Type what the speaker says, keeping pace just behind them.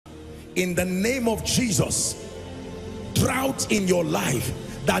in the name of Jesus, drought in your life,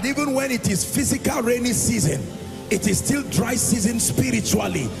 that even when it is physical rainy season, it is still dry season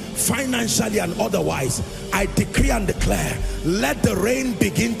spiritually, financially and otherwise. I decree and declare, let the rain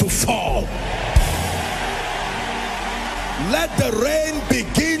begin to fall. Let the rain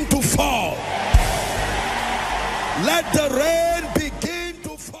begin to fall. Let the rain begin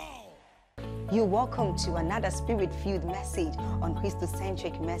to fall. You're welcome to another spirit-filled message on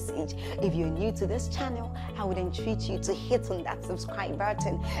Christocentric Message. If you're new to this channel, I would entreat you to hit on that subscribe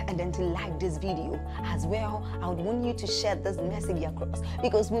button and then to like this video. As well, I would want you to share this message across,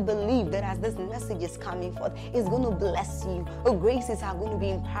 because we believe that as this message is coming forth, it's going to bless you. Graces are going to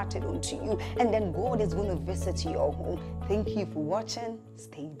be imparted unto you, and then God is going to visit your home. Thank you for watching.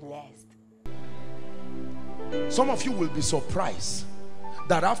 Stay blessed. Some of you will be surprised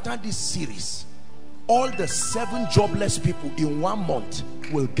that after this series, all the 7 jobless people in 1 month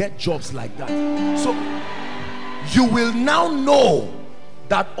will get jobs like that. So you will now know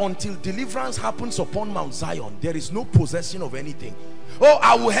that until deliverance happens upon Mount Zion, there is no possession of anything. Oh,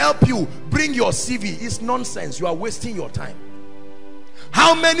 I will help you, bring your CV. It's nonsense. You are wasting your time.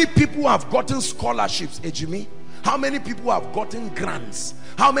 How many people have gotten scholarships, Ejimi? How many people have gotten grants?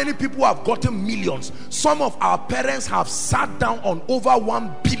 How many people have gotten millions? Some of our parents have sat down on over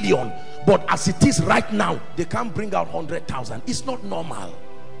 1 billion, but as it is right now, they can't bring out 100,000. It's not normal.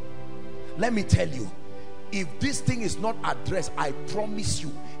 Let me tell you, if this thing is not addressed, I promise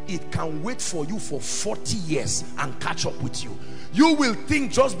you, it can wait for you for 40 years and catch up with you. You will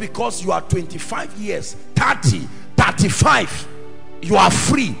think just because you are 25 years, 30, 35, you are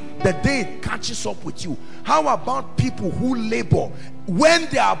free. The day it catches up with you. How about people who labor? When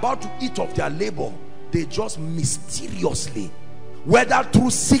they are about to eat of their labor, they just mysteriously, whether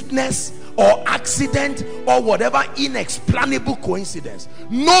through sickness or accident or whatever inexplainable coincidence,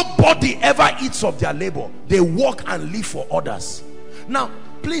 nobody ever eats of their labor. They work and live for others. Now,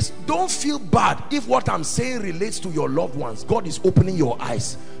 please don't feel bad if what I'm saying relates to your loved ones. God is opening your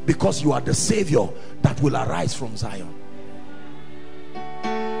eyes, because you are the Savior that will arise from Zion.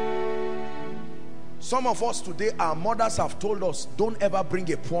 Some of us today, our mothers have told us, don't ever bring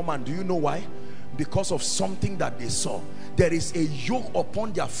a poor man. Do you know why? Because of something that they saw. There is a yoke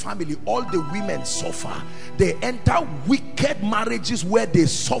upon their family. All the women suffer. They enter wicked marriages where they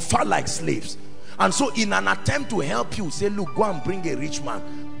suffer like slaves. And so in an attempt to help you, say, look, go and bring a rich man.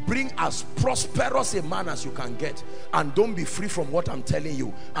 Bring as prosperous a man as you can get. And don't be free from what I'm telling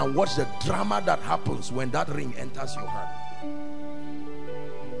you. And watch the drama that happens when that ring enters your hand.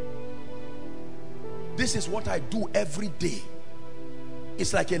 This is what I do every day.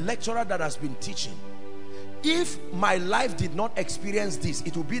 It's like a lecturer that has been teaching. If my life did not experience this,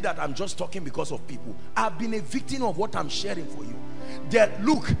 it would be that I'm just talking because of people. I've been a victim of what I'm sharing for you.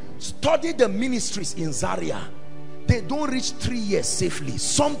 Look, study the ministries in Zaria. They don't reach 3 years safely.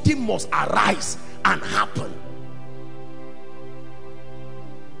 Something must arise and happen.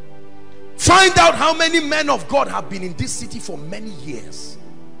 Find out how many men of God have been in this city for many years.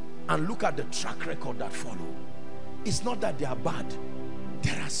 And look at the track record that follow. It's not that they are bad.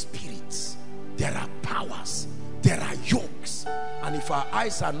 There are spirits, there are powers, there are yokes, and if our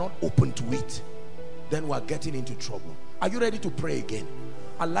eyes are not open to it, then we're getting into trouble. Are you ready to pray again?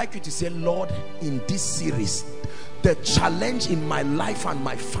 I'd like you to say, Lord, in this series, the challenge in my life and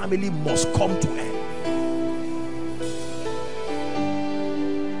my family must come to end.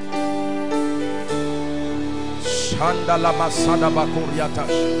 Shandala Masada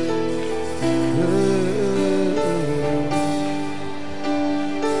Bakuriatash.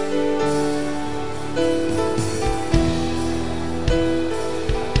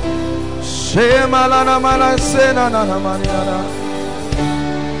 Shemalana mana sena na maniana.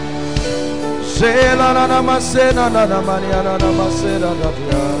 Shelana na masena na maniana na masena na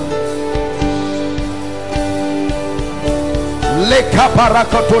pia. Leka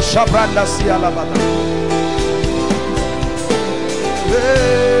parakato shabranda siala bala.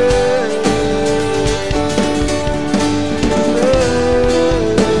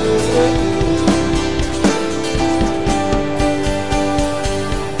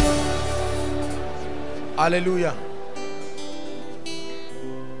 Hallelujah.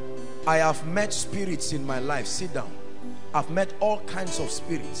 I have met spirits in my life. Sit down. I've met all kinds of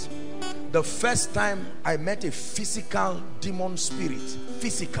spirits. The first time I met a physical demon spirit,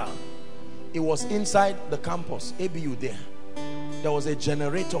 physical, it was inside the campus, ABU there. There was a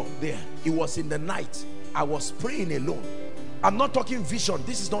generator there. It was in the night. I was praying alone. I'm not talking vision.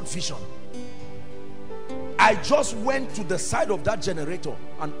 This is not vision. I just went to the side of that generator,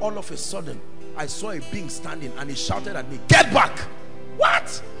 and all of a sudden I saw a being standing, and he shouted at me, "Get back!"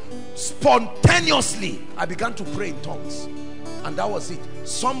 What? Spontaneously, I began to pray in tongues. And that was it.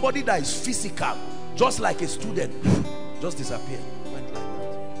 Somebody that is physical, just like a student, just disappeared. Went like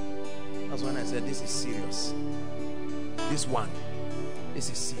that. That's when I said, this is serious. This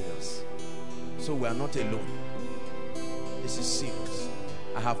is serious. So we are not alone. This is serious.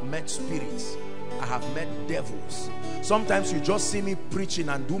 I have met spirits. I have met devils. Sometimes you just see me preaching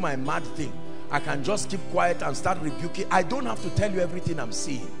and do my mad thing. I can just keep quiet and start rebuking. I don't have to tell you everything I'm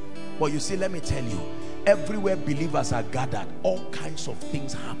seeing. But you see, let me tell you, everywhere believers are gathered, all kinds of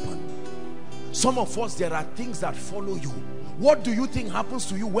things happen. Some of us, there are things that follow you. What do you think happens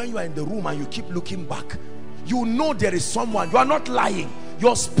to you when you are in the room and you keep looking back? You know there is someone. You are not lying.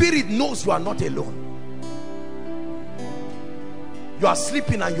 Your spirit knows you are not alone. You are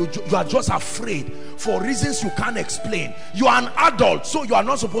sleeping and you are just afraid for reasons you can't explain. You are an adult, so you are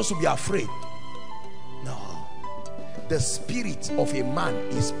not supposed to be afraid. No. The spirit of a man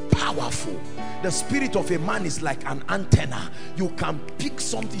is powerful. The spirit of a man is like an antenna. You can pick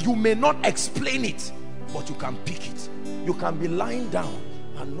something. You may not explain it, but you can pick it. You can be lying down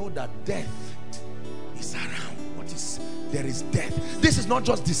and know that death is around. There is death. This is not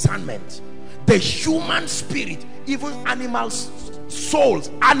just discernment. The human spirit, even animals,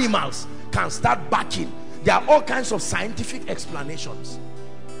 souls, animals can start backing. There are all kinds of scientific explanations.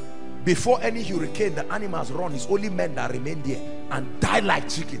 Before any hurricane, the animals run. It's only men that remain there and die like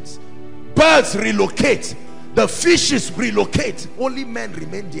chickens. Birds relocate. The fishes relocate. Only men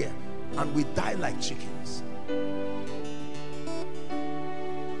remain there and we die like chickens.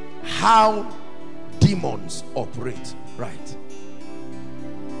 How demons operate, right?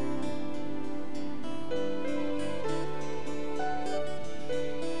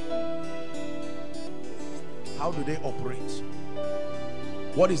 How do they operate?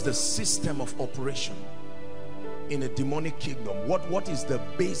 What is the system of operation in a demonic kingdom? What is the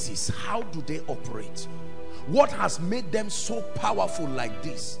basis? How do they operate? What has made them so powerful like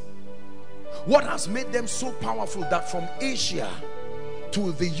this? What has made them so powerful that from Asia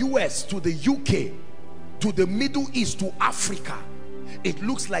to the US, to the UK, to the Middle East, to Africa, it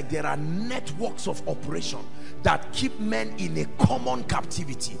looks like there are networks of operation that keep men in a common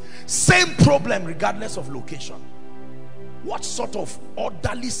captivity. Same problem regardless of location. What sort of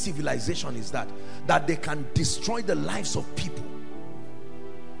orderly civilization is that? That they can destroy the lives of people,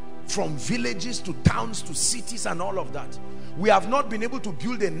 from villages to towns to cities and all of that. We have not been able to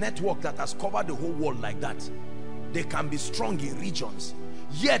build a network that has covered the whole world like that. They can be strong in regions.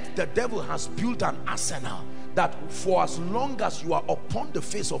 Yet the devil has built an arsenal that for as long as you are upon the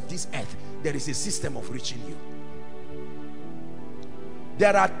face of this earth, there is a system of reaching you.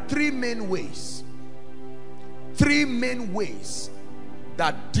 There are three main ways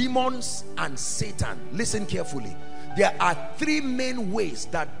that demons and Satan, listen carefully, there are three main ways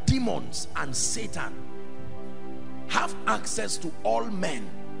that demons and Satan have access to all men,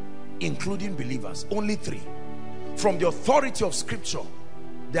 including believers. Only three. From the authority of scripture,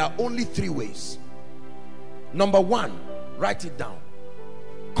 there are only three ways. Number one, write it down: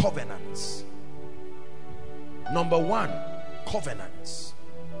 covenants. Number one, covenants.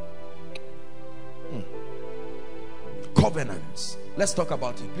 Covenants. Let's talk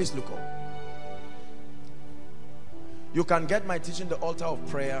about it. Please look up. You can get my teaching, The Altar of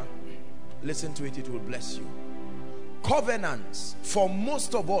Prayer. Listen to it, it will bless you. Covenants, for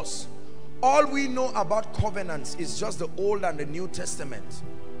most of us, all we know about covenants is just the Old and the New Testament.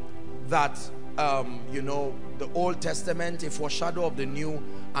 That you know, the Old Testament, a foreshadow of the New,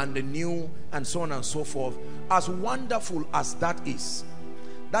 and the New, and so on and so forth. As wonderful as that is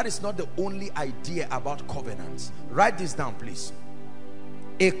not the only idea about covenants. Write this down, please.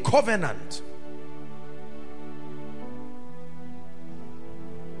 A covenant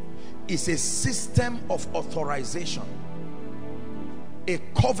is a system of authorization. A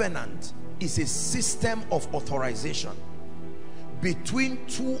covenant is a system of authorization between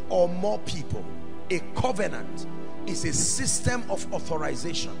two or more people. A covenant is a system of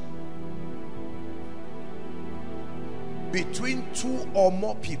authorization between two or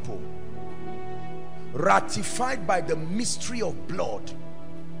more people, ratified by the mystery of blood.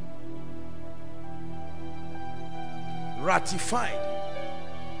 Ratified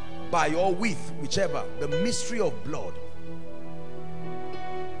by or with, whichever, the mystery of blood,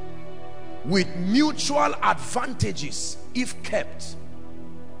 with mutual advantages if kept.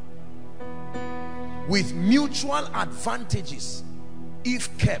 With mutual advantages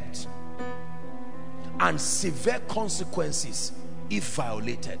if kept, and severe consequences if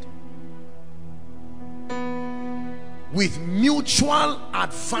violated. With mutual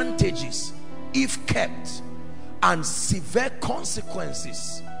advantages if kept, and severe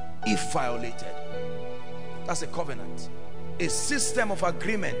consequences if violated. That's a covenant. A system of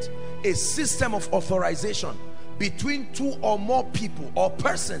agreement, a system of authorization between two or more people or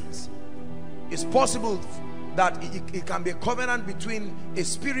persons. It's possible that it can be a covenant between a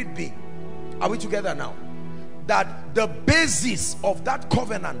spirit being. Are we together now? That the basis of that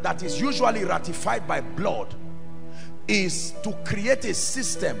covenant, that is usually ratified by blood, is to create a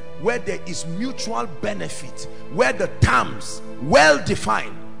system where there is mutual benefit, where the terms well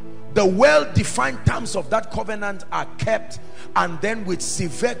defined, the well-defined terms of that covenant are kept, and then with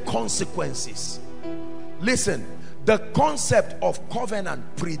severe consequences. Listen, the concept of covenant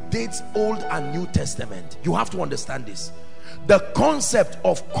predates Old and New Testament. You have to understand this. The concept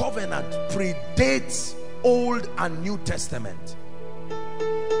of covenant predates Old and New Testament.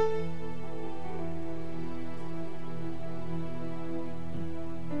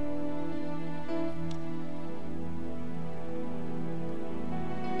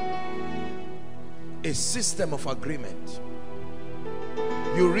 A system of agreement.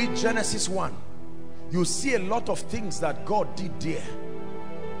 You read Genesis 1, you see a lot of things that God did there.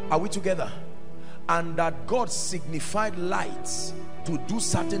 Are we together? And that God signified lights to do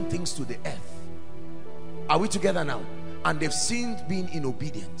certain things to the earth. Are we together now? And they've seen being in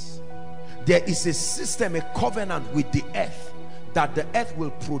obedience. There is a system, a covenant with the earth, that the earth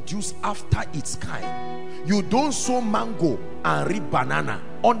will produce after its kind. You don't sow mango and reap banana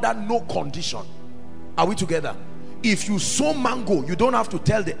under no condition. Are we together? If you sow mango, you don't have to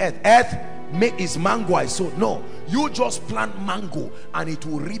tell the earth, earth, make is mango I sow. No, you just plant mango and it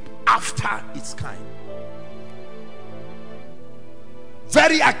will reap after its kind.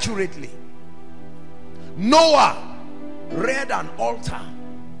 Very accurately. Noah reared an altar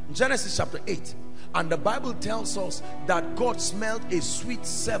in Genesis chapter 8, and the Bible tells us that God smelled a sweet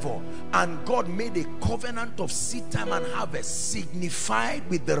savour, and God made a covenant of seed time and harvest signified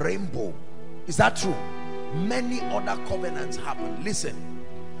with the rainbow. Is that true? Many other covenants happen. Listen,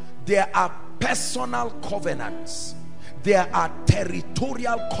 there are personal covenants, there are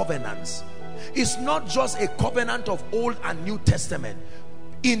territorial covenants. It's not just a covenant of Old and New Testament.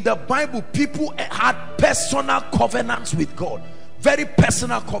 In the Bible, people had personal covenants with God, very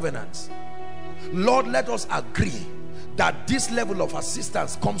personal covenants. Lord, let us agree that this level of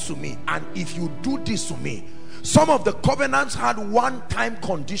assistance comes to me, and if you do this to me. Some of the covenants had one-time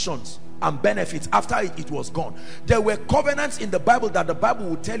conditions and benefits after it was gone. There were covenants in the Bible that the Bible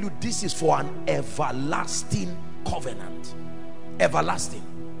will tell you this is for an everlasting covenant. Everlasting.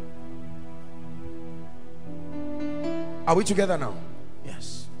 Are we together now?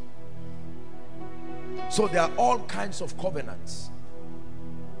 Yes. So there are all kinds of covenants.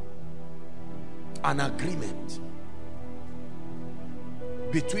 An agreement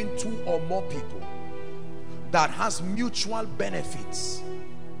between two or more people that has mutual benefits.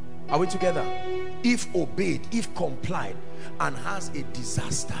 Are we together? If obeyed, if complied, and has a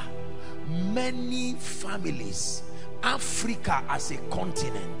disaster. Many families, Africa as a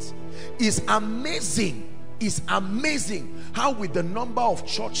continent, is amazing. It's amazing how with the number of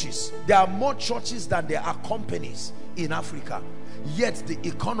churches, there are more churches than there are companies in Africa, yet the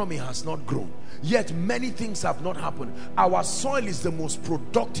economy has not grown. Yet many things have not happened. Our soil is the most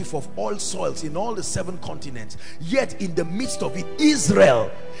productive of all soils in all the 7 continents. Yet in the midst of it, Israel,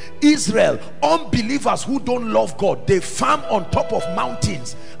 unbelievers who don't love God, they farm on top of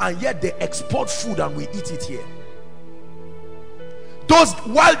mountains, and yet they export food and we eat it here. Those,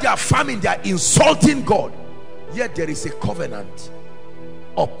 while they are farming, they are insulting God. Yet there is a covenant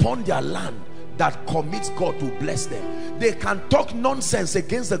upon their land that commits God to bless them. They can talk nonsense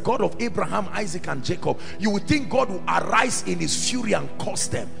against the God of Abraham, Isaac, and Jacob. You would think God will arise in his fury and curse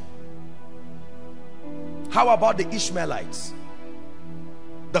them. How about the Ishmaelites?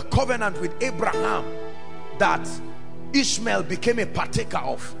 The covenant with Abraham that Ishmael became a partaker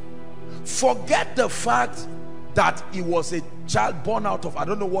of. Forget the fact that he was a child born out of, I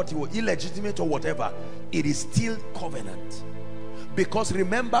don't know what he was, illegitimate or whatever. It is still covenant. Because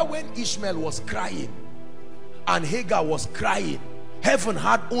remember, when Ishmael was crying and Hagar was crying, heaven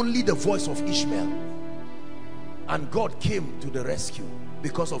had only the voice of Ishmael, and God came to the rescue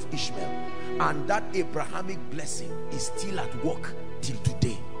because of Ishmael. And that Abrahamic blessing is still at work till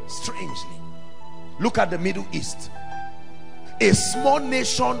today. Strangely, look at the Middle East, a small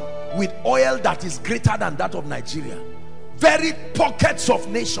nation with oil that is greater than that of Nigeria, very pockets of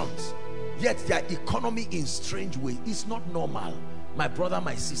nations, yet their economy in strange way. It's not normal. My brother,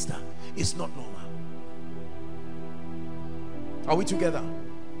 my sister, it's not normal. Are we together?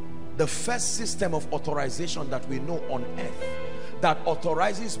 The first system of authorization that we know on earth that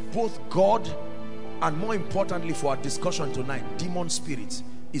authorizes both God and, more importantly for our discussion tonight, demon spirits,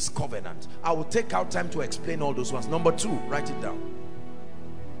 is covenant. I will take out time to explain all those ones. Number 2, write it down.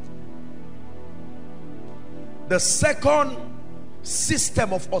 The second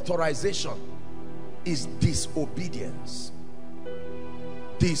system of authorization is disobedience.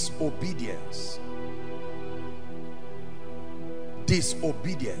 Disobedience.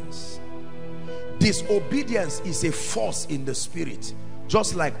 Disobedience. Disobedience is a force in the spirit,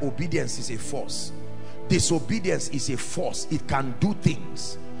 just like obedience is a force. Disobedience is a force. It can do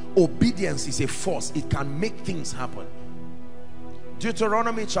things. Obedience is a force. It can make things happen.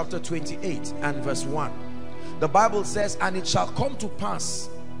 Deuteronomy chapter 28 and verse 1. The Bible says, and it shall come to pass,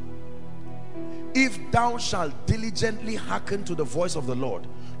 if thou shalt diligently hearken to the voice of the Lord,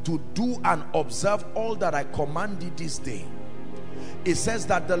 to do and observe all that I command thee this day. It says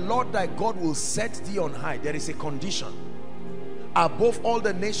that the Lord thy God will set thee on high. There is a condition. Above all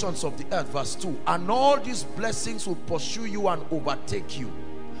the nations of the earth, verse 2. And all these blessings will pursue you and overtake you.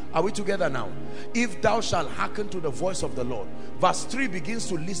 Are we together now? If thou shalt hearken to the voice of the Lord. Verse 3 begins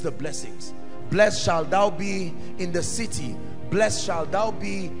to list the blessings. Blessed shalt thou be in the city. Blessed shalt thou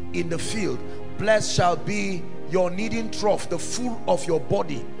be in the field. Blessed shall be your kneading trough, the food of your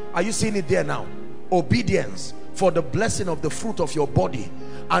body. Are you seeing it there now? Obedience for the blessing of the fruit of your body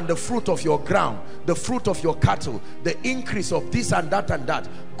and the fruit of your ground, the fruit of your cattle, the increase of this and that and that.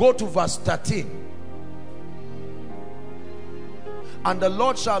 Go to verse 13. And the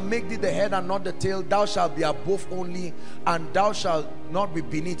Lord shall make thee the head and not the tail. Thou shalt be above only, and thou shalt not be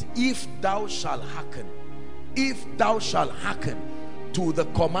beneath. If thou shalt hearken, if thou shalt hearken to the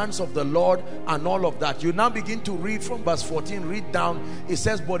commands of the Lord and all of that. You now begin to read from verse 14, read down. It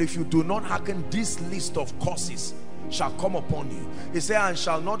says, but if you do not hearken, this list of curses shall come upon you. It says, and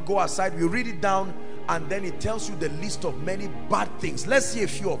shall not go aside. We read it down, and then it tells you the list of many bad things. Let's see a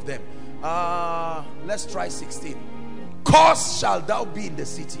few of them. Let's try 16. Cursed shall thou be in the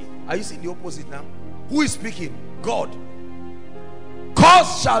city. Are you seeing the opposite now? Who is speaking? God.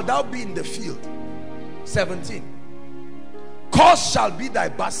 Cursed shall thou be in the field. 17. Cursed shall be thy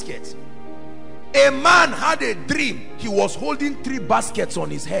basket. A man had a dream. He was holding 3 baskets on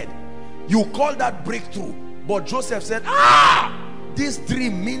his head. You call that breakthrough. But Joseph said, this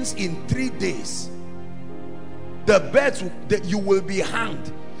dream means in 3 days the birds that you will be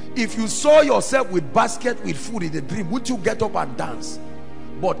hanged. If you saw yourself with basket with food in the dream, would you get up and dance?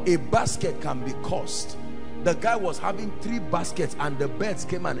 But a basket can be cursed. The guy was having 3 baskets and the birds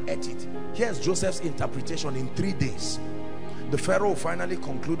came and ate it. Here's Joseph's interpretation: in 3 days the Pharaoh will finally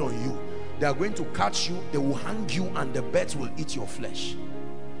conclude on you. They are going to catch you, they will hang you, and the birds will eat your flesh.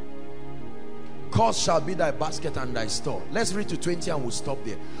 Cursed shall be thy basket and thy store. Let's read to 20 and we'll stop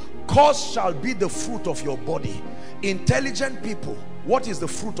there. Cursed shall be the fruit of your body. Intelligent people, what is the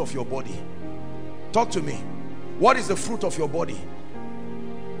fruit of your body? Talk to me. What is the fruit of your body?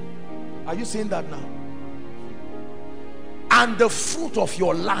 Are you seeing that now? And the fruit of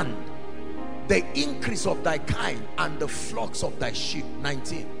your land, the increase of thy kind, and the flocks of thy sheep.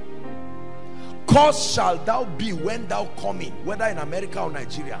 19. Cursed shall thou be when thou come in, whether in America or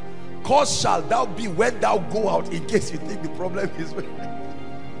Nigeria. Cursed shall thou be when thou go out, in case you think the problem is with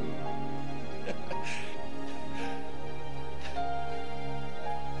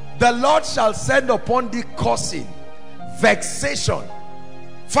the Lord shall send upon thee cursing, vexation,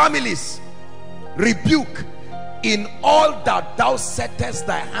 families, rebuke, in all that thou settest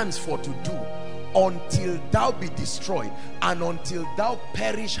thy hands for to do, until thou be destroyed, and until thou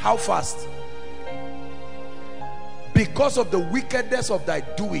perish. How fast? Because of the wickedness of thy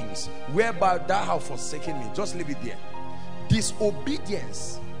doings, whereby thou hast forsaken me. Just leave it there.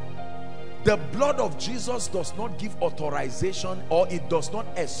 Disobedience. The blood of Jesus does not give authorization, or it does not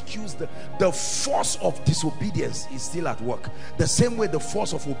excuse the force of disobedience is still at work. The same way the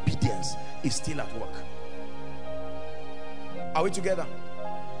force of obedience is still at work. Are we together?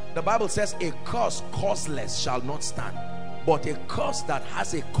 The Bible says a curse causeless shall not stand, but a curse that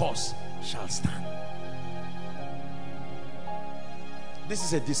has a cause shall stand. This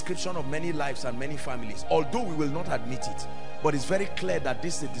is a description of many lives and many families, although we will not admit it, but it's very clear that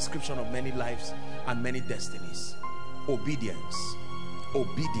this is a description of many lives and many destinies. Obedience,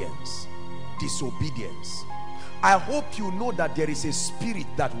 obedience, disobedience. I hope you know that there is a spirit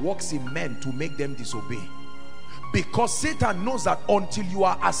that works in men to make them disobey, because Satan knows that until you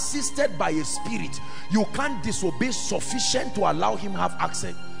are assisted by a spirit, you can't disobey sufficient to allow him have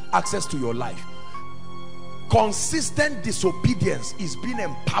access to your life. Consistent disobedience is being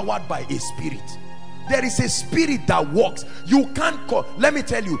empowered by a spirit. There is a spirit that works. You can't call. Let me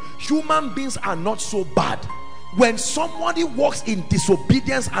tell you, human beings are not so bad. When somebody walks in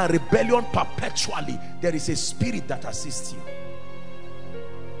disobedience and rebellion perpetually, there is a spirit that assists you.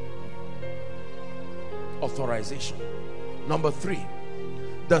 authorization. Number 3,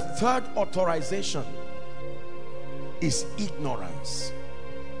 the third authorization is ignorance.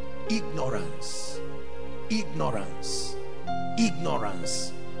 Ignorance. Ignorance.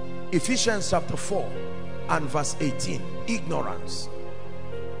 Ignorance. Ephesians chapter 4 and verse 18. Ignorance.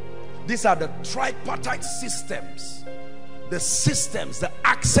 These are the tripartite systems. The systems, the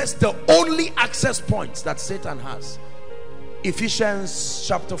access, the only access points that Satan has. Ephesians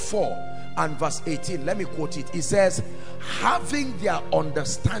chapter 4 and verse 18. Let me quote it. It says, having their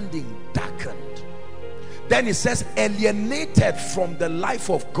understanding darkened. Then it says, alienated from the life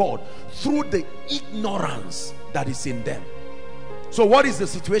of God through the ignorance that is in them. So what is the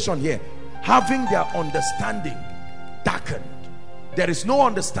situation here? Having their understanding darkened. There is no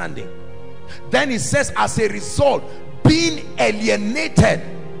understanding. Then it says, as a result, being alienated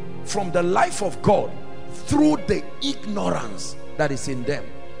from the life of God through the ignorance that is in them.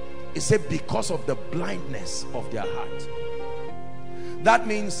 It said, because of the blindness of their heart. That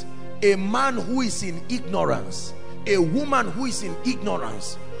means a man who is in ignorance, a woman who is in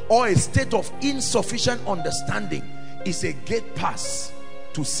ignorance, or a state of insufficient understanding is a gate pass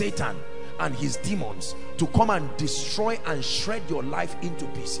to Satan and his demons to come and destroy and shred your life into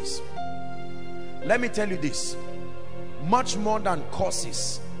pieces. Let me tell you this, much more than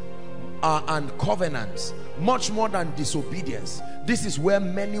curses and covenants, much more than disobedience, this is where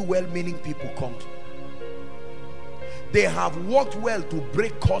many well-meaning people come to. They have worked well to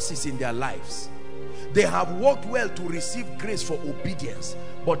break curses in their lives. They have worked well to receive grace for obedience,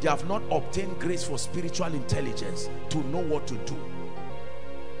 but they have not obtained grace for spiritual intelligence to know what to do.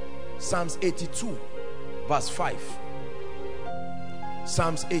 Psalms 82 verse 5.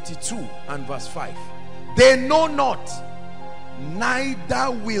 Psalms 82 and verse 5. They know not,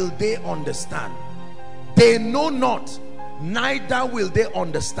 neither will they understand. They know not, neither will they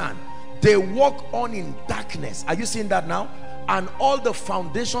understand. They walk on in darkness. Are you seeing that now? And all the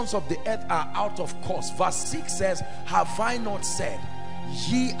foundations of the earth are out of course. Verse 6 says, have I not said,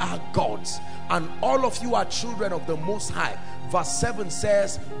 ye are gods, and all of you are children of the Most High. Verse 7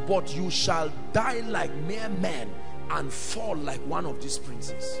 says, but you shall die like mere men and fall like one of these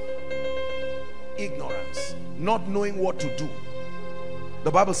princes. Ignorance, not knowing what to do.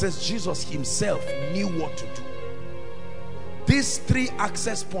 The Bible says Jesus himself knew what to do. These 3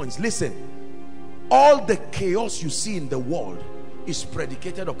 access points, listen, all the chaos you see in the world is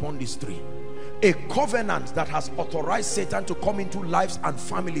predicated upon these 3. A covenant that has authorized Satan to come into lives and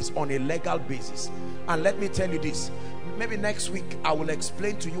families on a legal basis. And let me tell you this, maybe next week I will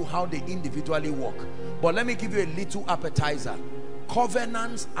explain to you how they individually work, but let me give you a little appetizer.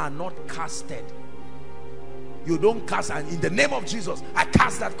 Covenants are not casted. You don't cast, and in the name of Jesus I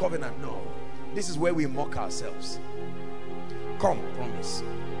cast that covenant. No, this is where we mock ourselves. Come, promise.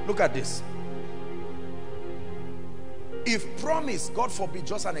 Look at this. If promise, God forbid,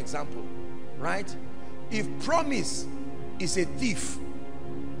 just an example, right? If promise is a thief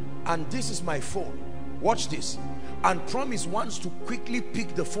and this is my phone, watch this, and promise wants to quickly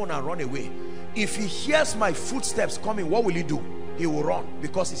pick the phone and run away, if he hears my footsteps coming, what will he do? He will run,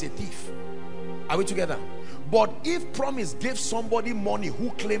 because he's a thief. Are we together? But if promise gave somebody money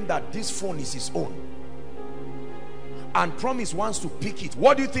who claimed that this phone is his own, and promise wants to pick it,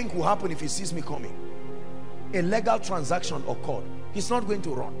 what do you think will happen if he sees me coming? A legal transaction occurred. He's not going to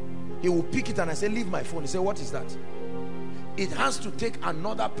run. He will pick it, and I say, leave my phone. He say, what is that? It has to take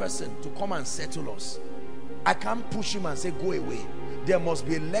another person to come and settle us. I can't push him and say, go away. There must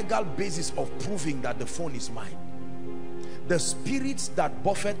be a legal basis of proving that the phone is mine. The spirits that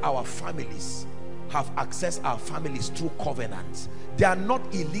buffet our families have accessed our families through covenants. They are not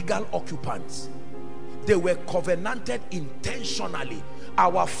illegal occupants. They were covenanted intentionally.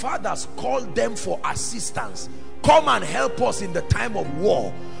 Our fathers called them for assistance. Come and help us in the time of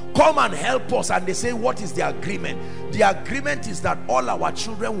war. Come and help us. And they say, what is the agreement? The agreement is that all our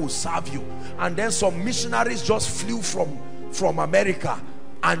children will serve you. And then some missionaries just flew from America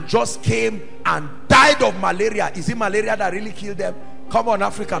and just came and died of malaria. Is it malaria that really killed them? Come on,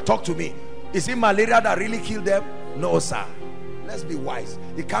 Africa, talk to me. Is it malaria that really killed them? No, sir. Let's be wise.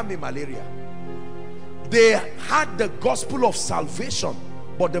 It can't be malaria. They had the gospel of salvation,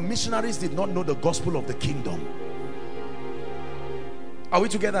 but the missionaries did not know the gospel of the kingdom. Are we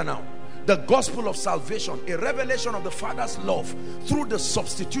together now? The gospel of salvation, a revelation of the Father's love through the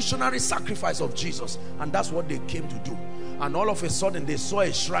substitutionary sacrifice of Jesus. And that's what they came to do. And all of a sudden they saw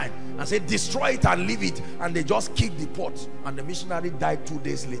a shrine and said, destroy it and leave it. And they just kicked the pot, and the missionary died 2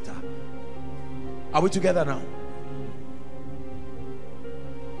 days later. Are we together now?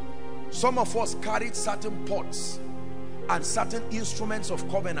 Some of us carried certain pots and certain instruments of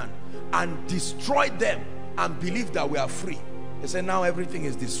covenant and destroyed them and believe that we are free. They say now everything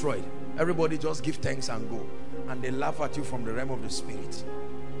is destroyed. Everybody just give thanks and go. And they laugh at you from the realm of the spirit.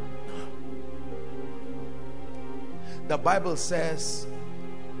 The Bible says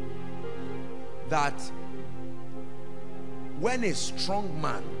that when a strong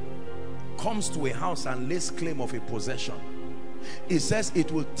man comes to a house and lays claim of a possession, it says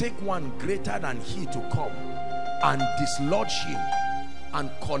it will take one greater than he to come and dislodge him and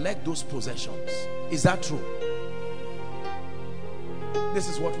collect those possessions. Is that true? This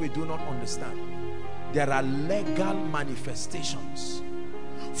is what we do not understand. There are legal manifestations.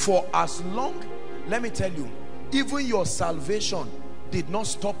 For as long, let me tell you, even your salvation did not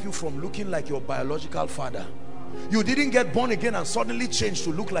stop you from looking like your biological father. You didn't get born again and suddenly change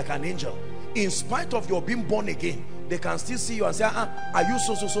to look like an angel. In spite of your being born again, they can still see you and say, are you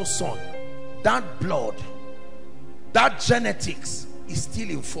so son? That blood, that genetics is still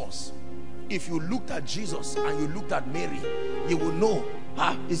in force. If you looked at Jesus and you looked at Mary, you will know,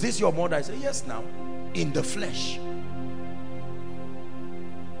 is this your mother? I say, yes, now, in the flesh.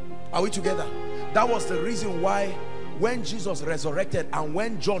 Are we together? That was the reason why when Jesus resurrected and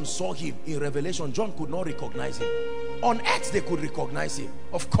when John saw him in Revelation, John could not recognize him. On earth they could recognize him.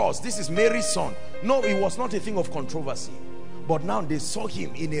 Of course, this is Mary's son. No, it was not a thing of controversy. But now they saw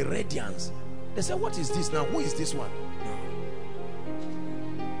him in a radiance. They said, what is this now? Who is this one?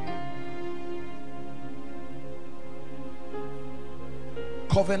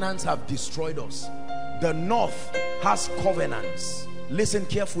 Covenants have destroyed us. The north has covenants. Listen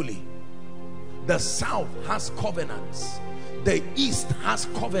carefully. The south has covenants. The east has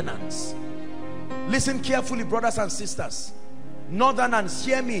covenants. Listen carefully, brothers and sisters. Northerners,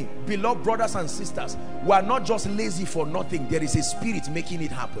 hear me, beloved brothers and sisters. We are not just lazy for nothing. There is a spirit making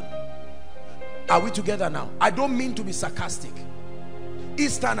it happen. Are we together now? I don't mean to be sarcastic.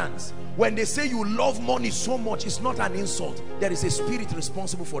 Easterners, when they say you love money so much, it's not an insult. There is a spirit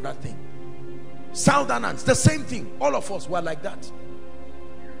responsible for that thing. Southerners, the same thing. All of us were like that.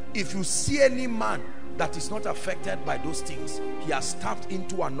 If you see any man that is not affected by those things, he has tapped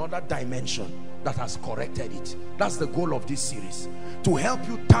into another dimension that has corrected it. That's the goal of this series, to help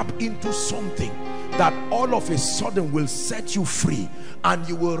you tap into something that all of a sudden will set you free, and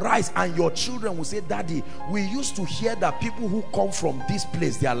you will rise, and your children will say, Daddy, we used to hear that people who come from this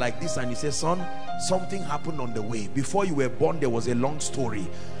place, they are like this. And you say, son, something happened on the way. Before you were born, there was a long story.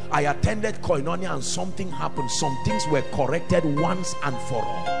 I attended Koinonia and something happened. Some things were corrected once and for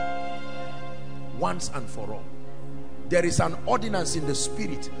all. Once and for all. There is an ordinance in the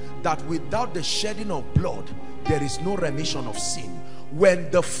spirit that without the shedding of blood, there is no remission of sin. When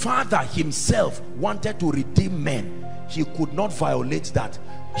the Father himself wanted to redeem men, he could not violate that.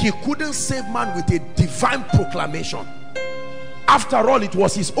 He couldn't save man with a divine proclamation. After all, it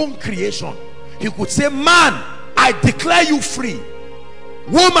was his own creation. He could say, man, I declare you free.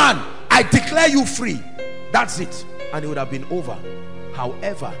 Woman, I declare you free. That's it. And it would have been over.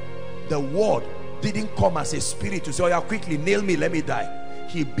 However, the word didn't come as a spirit to say, oh yeah, quickly nail me, let me die.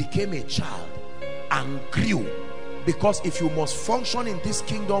 He became a child and grew. Because if you must function in this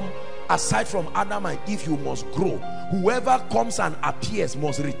kingdom, aside from Adam and Eve, you must grow. Whoever comes and appears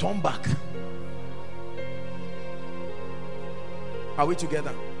must return back. Are we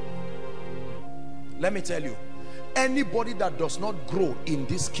together? Let me tell you, anybody that does not grow in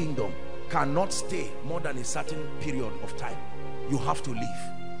this kingdom cannot stay more than a certain period of time. You have to leave.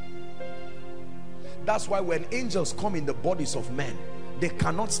 That's why when angels come in the bodies of men, they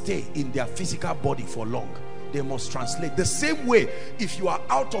cannot stay in their physical body for long. They must translate. The same way, if you are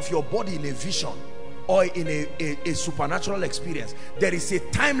out of your body in a vision or in a supernatural experience, there is a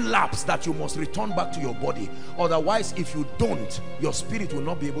time lapse that you must return back to your body. Otherwise, if you don't, your spirit will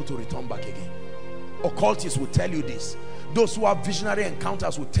not be able to return back again. Occultists will tell you this. Those who have visionary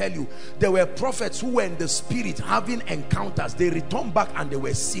encounters will tell you there were prophets who were in the spirit having encounters. They returned back and they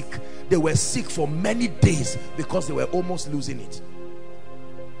were sick. They were sick for many days because they were almost losing it.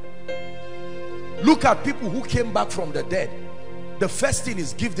 Look at people who came back from the dead. The first thing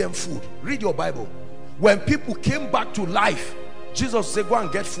is give them food. Read your Bible. When people came back to life, Jesus said, go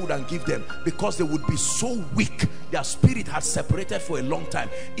and get food and give them, because they would be so weak. Their spirit had separated for a long time.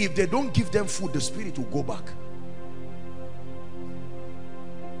 If they don't give them food, the spirit will go back.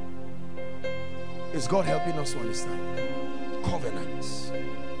 Is God helping us to understand? Covenants,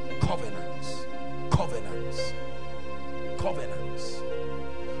 covenants, covenants, covenants.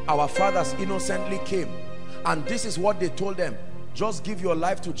 Our fathers innocently came, and this is what they told them: just give your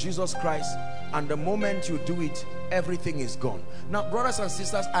life to Jesus Christ, and the moment you do it, everything is gone. Now, brothers and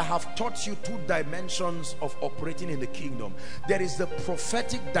sisters, I have taught you 2 dimensions of operating in the kingdom. There is the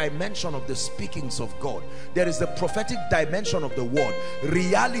prophetic dimension of the speakings of God. There is the prophetic dimension of the word,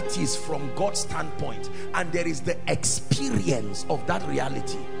 realities from God's standpoint, and there is the experience of that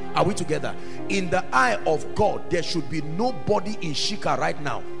reality. Are we together? In the eye of God, there should be nobody in Shika right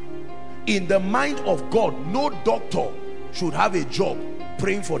now. In the mind of God, no doctor should have a job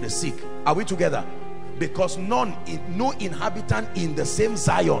praying for the sick. Are we together? Because no inhabitant in the same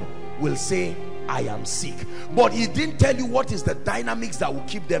Zion will say, I am sick. But he didn't tell you what is the dynamics that will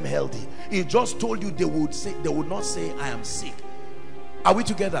keep them healthy. He just told you they would not say, I am sick. Are we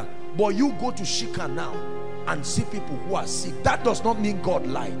together? But you go to Shika now and see people who are sick. That does not mean God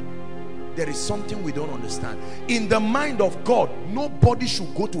lied. There is something we don't understand. In the mind of God, nobody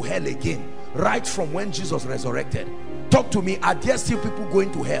should go to hell again right from when Jesus resurrected. Talk to me. Are there still people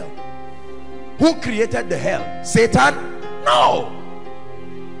going to hell? Who created the hell? Satan? No.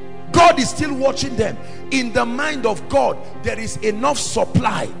 God is still watching them. In the mind of God, there is enough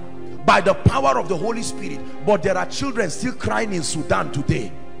supply by the power of the Holy Spirit, but there are children still crying in Sudan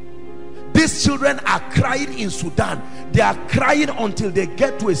today. These children are crying in Sudan. They are crying until they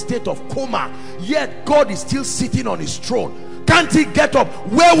get to a state of coma, yet God is still sitting on his throne. Can't he get up?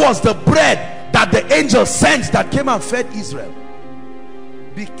 Where was the bread that the angel sent that came and fed Israel?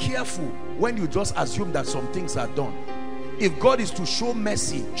 Be careful when you just assume that some things are done. If God is to show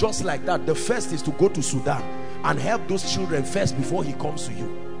mercy just like that, the first is to go to Sudan and help those children first before he comes to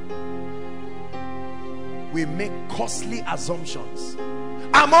you. We make costly assumptions.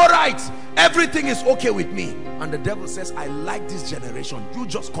 I'm all right, everything is okay with me, and the devil says, I like this generation, you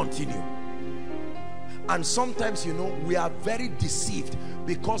just continue. And sometimes, you know, we are very deceived,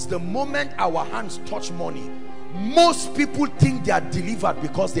 because the moment our hands touch money, most people think they are delivered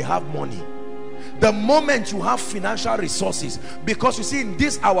because they have money. The moment you have financial resources, because you see, in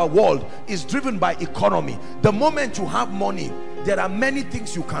this our world is driven by economy. The moment you have money, there are many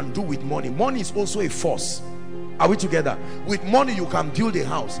things you can do with money. Money is also a force. Are we together? With money you can build a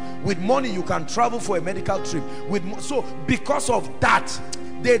house. With money you can travel for a medical trip. So because of that,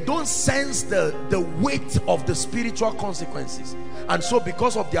 they don't sense the weight of the spiritual consequences. And so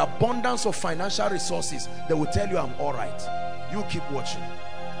because of the abundance of financial resources, they will tell you, I'm all right. You keep watching.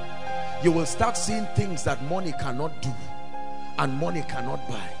 You will start seeing things that money cannot do and money cannot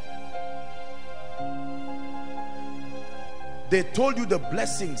buy. They told you the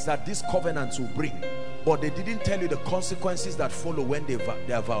blessings that these covenants will bring, but they didn't tell you the consequences that follow when they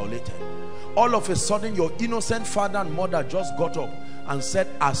are violated. All of a sudden, your innocent father and mother just got up and said,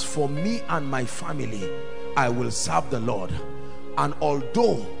 as for me and my family, I will serve the Lord. And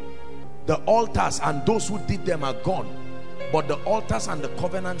although the altars and those who did them are gone, but the altars and the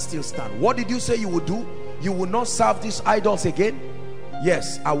covenant still stand. What did you say you would do? You will not serve these idols again?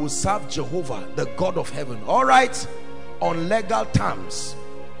 Yes, I will serve Jehovah, the God of heaven. All right, on legal terms,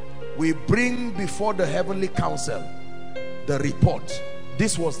 we bring before the heavenly council the report.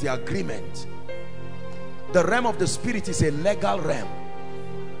 This was the agreement. The realm of the spirit is a legal realm.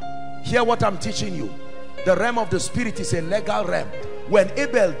 Hear what I'm teaching you. The realm of the spirit is a legal realm. When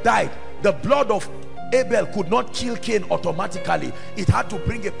Abel died, the blood of Abel could not kill Cain automatically. It had to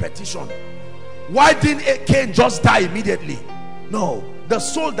bring a petition. Why didn't Cain just die immediately? No, the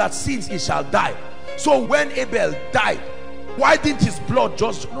soul that sins, it shall die. So when Abel died, why didn't his blood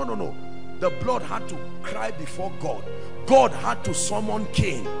just... No. The blood had to cry before God. God had to summon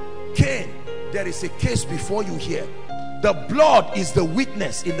Cain. Cain, there is a case before you here. The blood is the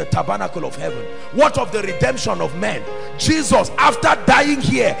witness in the tabernacle of heaven. What of the redemption of men? Jesus, after dying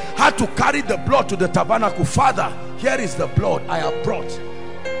here, had to carry the blood to the tabernacle. Father, here is the blood I have brought.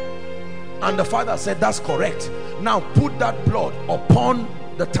 And the father said, that's correct. Now put that blood upon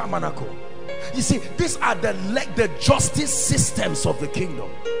the tabernacle. You see, these are the justice systems of the kingdom.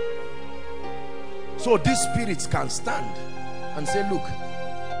 So these spirits can stand and say, look,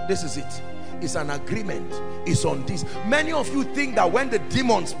 this is it. It's an agreement. It's on this. Many of you think that when the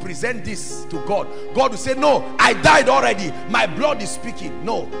demons present this to God, God will say, no, I died already, my blood is speaking.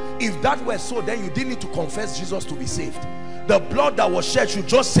 No, if that were so, then you didn't need to confess Jesus to be saved. The blood that was shed should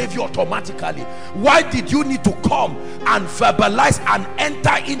just save you automatically. Why did you need to come and verbalize and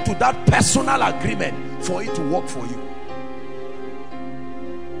enter into that personal agreement for it to work for you?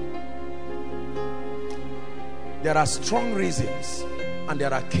 There are strong reasons and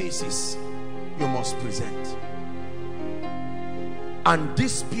there are cases you must present. And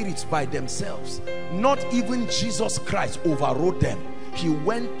these spirits by themselves, not even Jesus Christ overrode them. He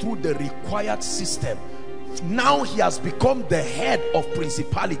went through the required system. Now he has become the head of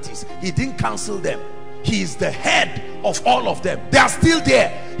principalities. He didn't cancel them. He is the head of all of them. They are still there.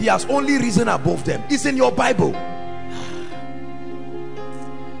 He has only risen above them. It's in your Bible.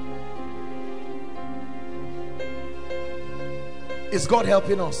 Is God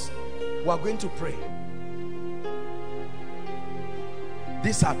helping us? We are going to pray.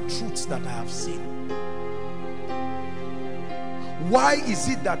 These are truths that I have seen. Why is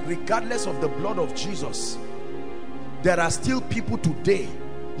it that regardless of the blood of Jesus, there are still people today?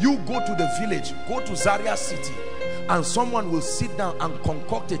 You go to the village, go to Zaria city, and someone will sit down and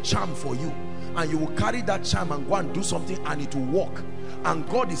concoct a charm for you, and you will carry that charm and go and do something, and it will work, and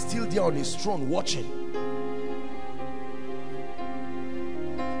God is still there on his throne watching.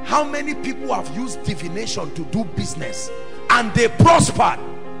 How many people have used divination to do business and they prospered?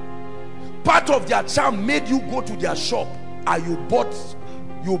 Part of their charm made you go to their shop and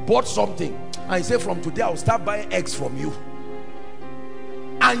you bought something, and you say, from today I'll start buying eggs from you.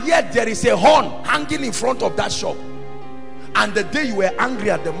 And yet there is a horn hanging in front of that shop, and the day you were angry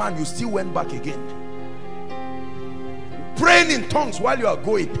at the man, you still went back again, praying in tongues while you are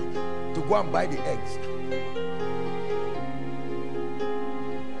going to go and buy the eggs.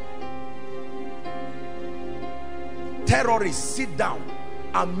 Terrorists sit down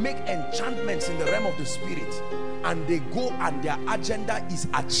and make enchantments in the realm of the spirit, and they go and their agenda is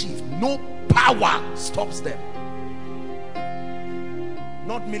achieved. No power stops them.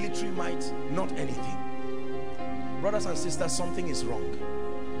 Not military might, not anything. Brothers and sisters, something is wrong.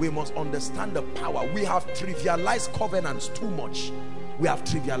 We must understand the power. We have trivialized covenants too much. We have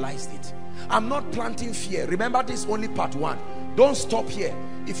trivialized it. I'm not planting fear. Remember, this is only part one. Don't stop here.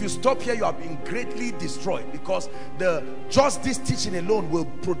 If you stop here, you are being greatly destroyed, because just this teaching alone will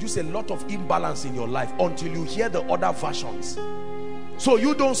produce a lot of imbalance in your life until you hear the other versions. So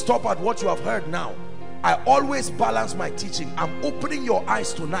you don't stop at what you have heard now. I always balance my teaching. I'm opening your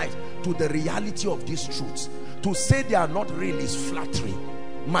eyes tonight to the reality of these truths. To say they are not real is flattery.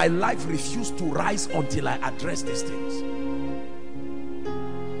 My life refused to rise until I address these things.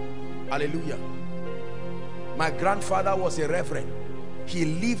 Hallelujah. My grandfather was a reverend. He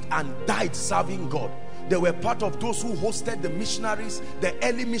lived and died serving God. They were part of those who hosted the missionaries, the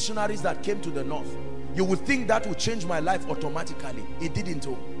early missionaries that came to the north. You would think that would change my life automatically. It didn't.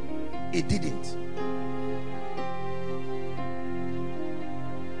 It didn't.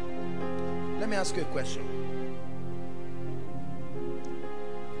 Let me ask you a question.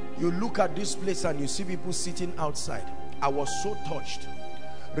 You look at this place and you see people sitting outside. I was so touched.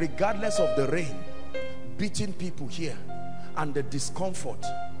 Regardless of the rain beating people here and the discomfort,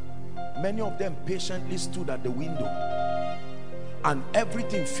 many of them patiently stood at the window, and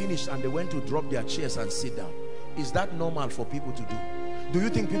everything finished and they went to drop their chairs and sit down. Is that normal for people to do? Do you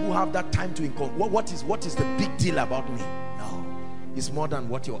think people have that time to what is the big deal about me? No, it's more than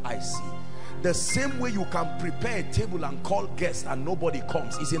what your eyes see. The same way you can prepare a table and call guests and nobody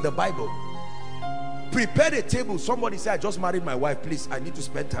comes is in the Bible. Prepare a table. Somebody say, I just married my wife, please, I need to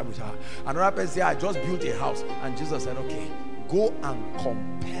spend time with her. Another person say, I just built a house. And Jesus said, okay, go and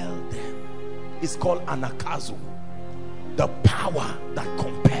compel them. It's called anakazo, the power that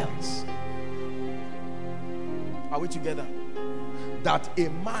compels. Are we together? That a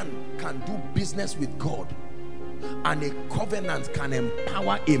man can do business with God, and a covenant can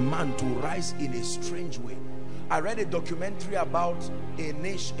empower a man to rise in a strange way. I read a documentary about a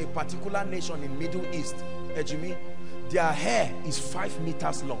particular nation in Middle East. Ejimi, their hair is 5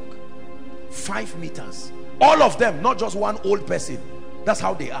 meters long. 5 meters. All of them, not just one old person. That's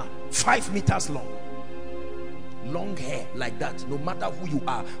how they are. 5 meters long. Long hair like that. No matter who you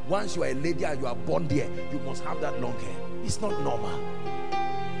are, once you are a lady and you are born there, you must have that long hair. It's not normal.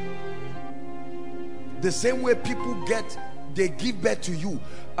 The same way people they give birth to you.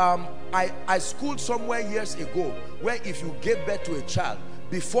 I schooled somewhere years ago where if you gave birth to a child,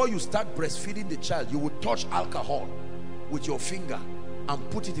 before you start breastfeeding the child, you would touch alcohol with your finger and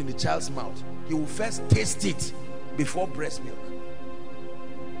put it in the child's mouth. You will first taste it before breast milk.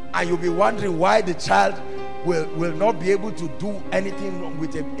 And you'll be wondering why the child will not be able to do anything wrong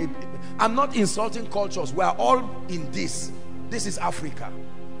with it. I'm not insulting cultures. We are all in this. This is Africa.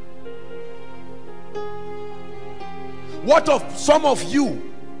 What of some of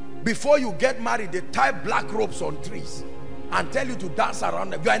you, before you get married, they tie black ropes on trees and tell you to dance around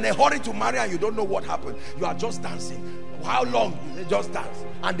them. You are in a hurry to marry and you don't know what happened. You are just dancing. How long? They just dance.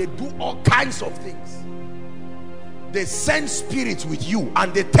 And they do all kinds of things. They send spirits with you,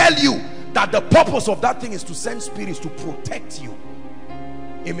 and they tell you that the purpose of that thing is to send spirits to protect you.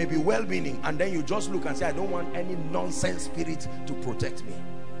 It may be well-meaning, and then you just look and say, I don't want any nonsense spirit to protect me.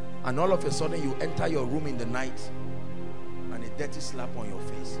 And all of a sudden you enter your room in the night and a dirty slap on your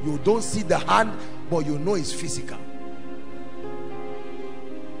face. You don't see the hand, but you know it's physical.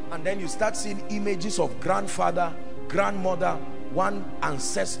 And then you start seeing images of grandfather, grandmother, one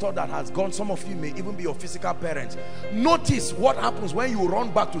ancestor that has gone. Some of you may even be your physical parents. Notice what happens when you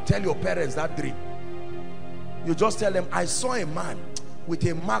run back to tell your parents that dream. You just tell them, I saw a man with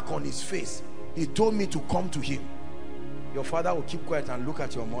a mark on his face. He told me to come to him. Your father will keep quiet and look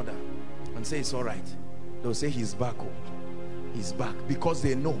at your mother and say, it's all right. They'll say, he's back home. He's back. Because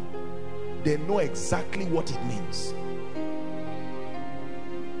they know exactly what it means.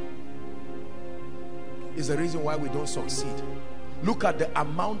 It's the reason why we don't succeed. Look at the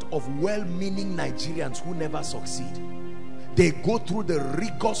amount of well-meaning Nigerians who never succeed. They go through the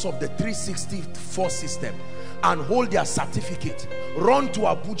rigors of the 364 system and hold their certificate. Run to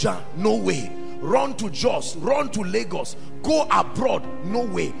Abuja, no way. Run to Jos, run to Lagos, go abroad, no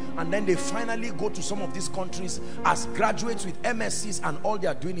way. And then they finally go to some of these countries as graduates with MSCs, and all they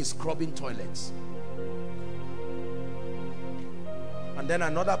are doing is scrubbing toilets. And then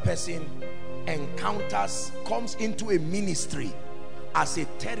another person comes into a ministry as a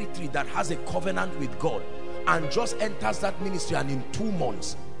territory that has a covenant with God, and just enters that ministry, and in 2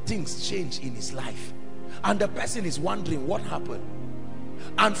 months things change in his life, and the person is wondering what happened.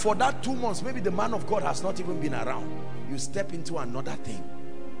 And for that 2 months, maybe the man of God has not even been around. You step into another thing.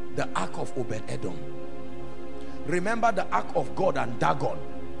 The ark of Obed-Edom. Remember the ark of God and Dagon.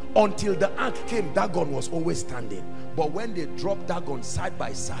 Until the ark came, Dagon was always standing. But when they dropped Dagon side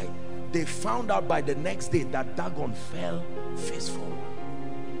by side, they found out by the next day that Dagon fell face forward.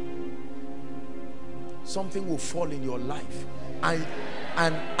 Something will fall in your life,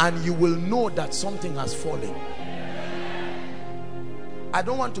 and you will know that something has fallen. I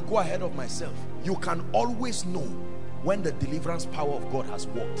don't want to go ahead of myself. You can always know when the deliverance power of God has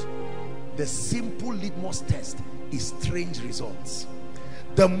worked. The simple litmus test is strange results.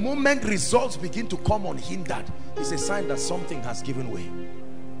 The moment results begin to come unhindered, it's a sign that something has given way.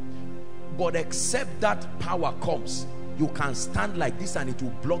 But except that power comes, you can stand like this and it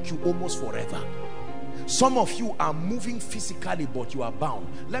will block you almost forever. Some of you are moving physically, but you are bound.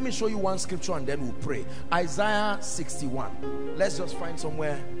 Let me show you one scripture and then we'll pray. Isaiah 61. Let's just find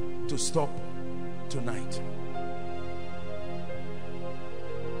somewhere to stop tonight.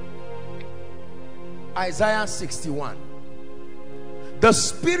 Isaiah 61. The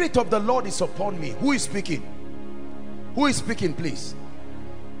Spirit of the Lord is upon me. Who is speaking? Who is speaking, please?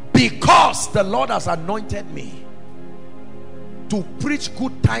 Because the Lord has anointed me to preach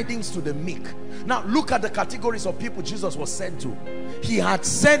good tidings to the meek. Now look at the categories of people Jesus was sent to. He had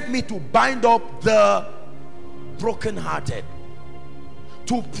sent me to bind up the brokenhearted,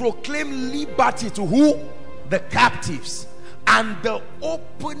 to proclaim liberty to who? The captives, and the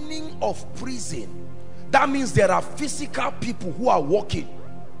opening of prison. That means there are physical people who are walking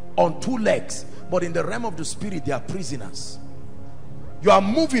on 2 legs, but in the realm of the spirit they are prisoners. You are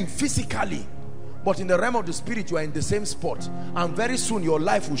moving physically, but in the realm of the spirit you are in the same spot, and very soon your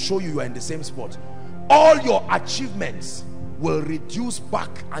life will show you are in the same spot. All your achievements will reduce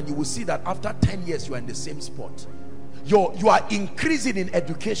back, and you will see that after 10 years you are in the same spot. You are increasing in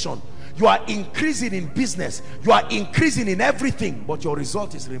education, you are increasing in business, you are increasing in everything, but your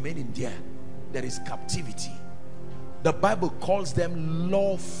result is remaining there. There is captivity. The Bible calls them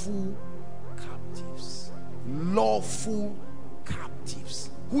lawful captives. Lawful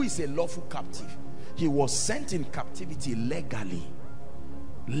captives. Who is a lawful captive? He was sent in captivity legally.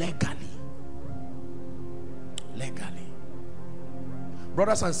 Legally.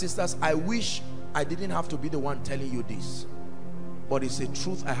 Brothers and sisters, I wish I didn't have to be the one telling you this, but it's a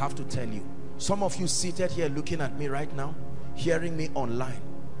truth I have to tell you. Some of you seated here looking at me right now, hearing me online,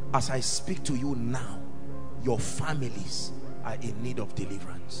 as I speak to you now, your families are in need of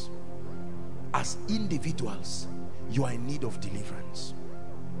deliverance. As individuals, you are in need of deliverance.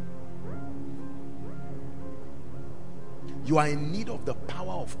 You are in need of the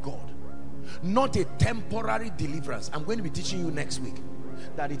power of God, not a temporary deliverance. I'm going to be teaching you next week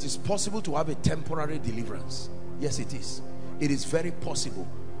that it is possible to have a temporary deliverance. Yes, it is. It is very possible,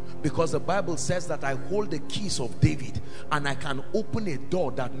 because the Bible says that I hold the keys of David and I can open a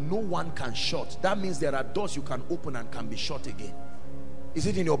door that no one can shut. That means there are doors you can open and can be shut again. Is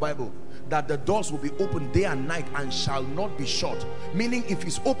it in your Bible that the doors will be open day and night and shall not be shut? Meaning if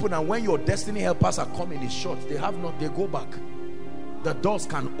it's open and when your destiny helpers are coming it's shut, they go back. The doors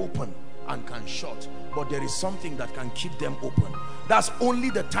can open and can shut, but there is something that can keep them open. That's only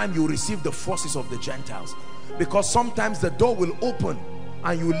the time you receive the forces of the Gentiles, because sometimes the door will open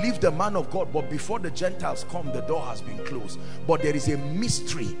and you leave the man of God, but before the Gentiles come, the door has been closed. But there is a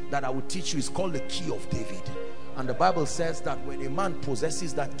mystery that I will teach you. It's called the key of David, And the Bible says that when a man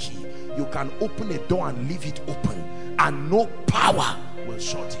possesses that key, you can open a door and leave it open, and no power will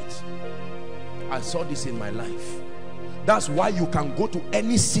shut it. I saw this in my life. That's why you can go to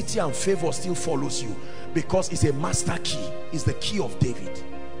any city and favor still follows you, because it's a master key. It's the key of David.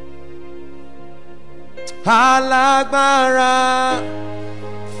 Alagbara,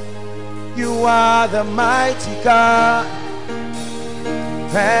 you are the mighty God.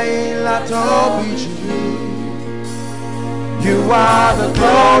 You are the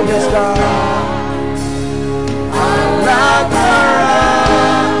glorious God. Alagbara,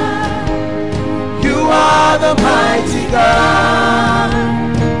 you are the mighty God.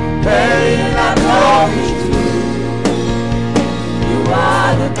 You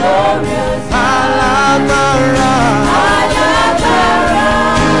are the glorious Alagbara.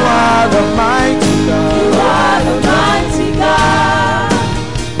 You are the mighty God. You are the mighty God.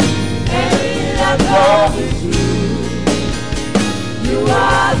 You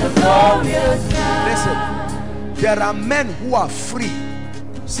are the glorious God. Listen, there are men who are free.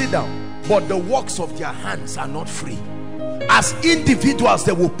 Sit down. But the works of their hands are not free. As individuals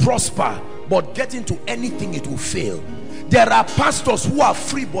they will prosper, but get into anything it will fail. There are pastors who are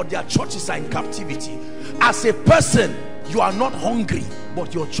free, but their churches are in captivity. As a person, you are not hungry,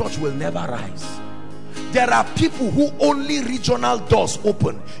 but your church will never rise. There are people who only regional doors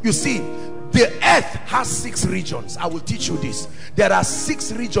open. You see, the earth has 6 regions. I will teach you this. There are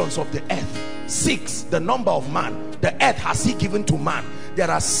 6 regions of the earth. 6, the number of man. The earth has he given to man.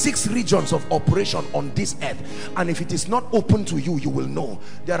 There are 6 regions of operation on this earth, and if it is not open to you, you will know.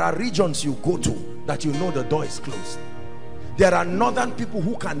 There are regions you go to that you know the door is closed. There are northern people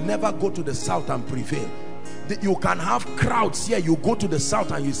who can never go to the south and prevail. You can have crowds here, you go to the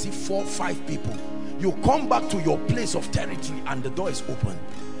south and you see 4 or 5 people. You come back to your place of territory and the door is open.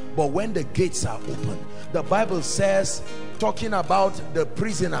 But when the gates are open, the Bible says, talking about the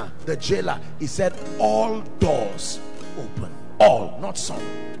prisoner, the jailer, he said all doors open. All, not some.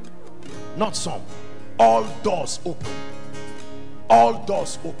 Not some. All doors open. All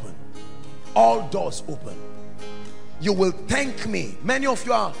doors open. All doors open. You will thank me. Many of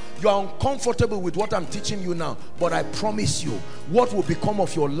you are uncomfortable with what I'm teaching you now, but I promise you, what will become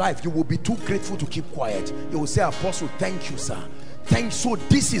of your life, you will be too grateful to keep quiet. You will say, Apostle, thank you, sir. Thanks. So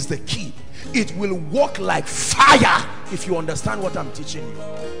this is the key. It will work like fire if you understand what I'm teaching you.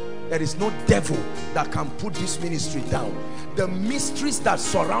 There is no devil that can put this ministry down. The mysteries that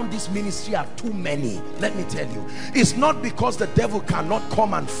surround this ministry are too many. Let me tell you, it's not because the devil cannot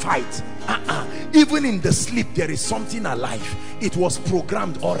come and fight. Even in the sleep there is something alive. It was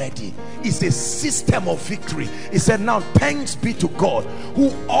programmed already. It's a system of victory. He said, now thanks be to God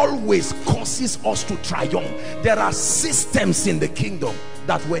who always causes us to triumph. There are systems in the kingdom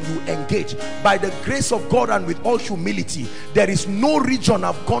that when you engage by the grace of God and with all humility, there is no region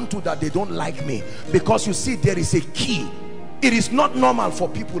I've gone to that they don't like me, because you see, there is a key. It is not normal for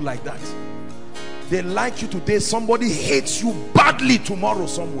people like that. They like you today, somebody hates you badly tomorrow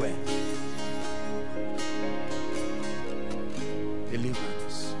somewhere.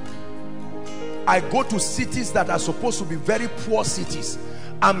 Deliverance. I go to cities that are supposed to be very poor cities.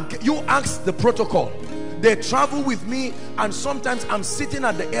 You ask the protocol. They travel with me, and sometimes I'm sitting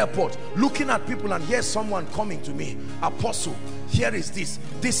at the airport looking at people, and here's someone coming to me, Apostle, here is this,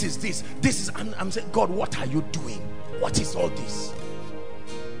 this is this, this is, I'm saying, God, what are you doing? What is all this?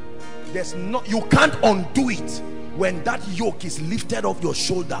 There's no, you can't undo it. When that yoke is lifted off your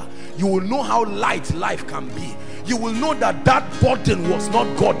shoulder, you will know how light life can be. You will know that that burden was not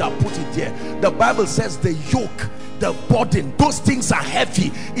God that put it there. The Bible says the yoke, the burden, those things are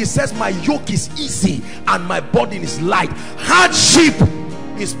heavy. It says my yoke is easy and my burden is light. Hardship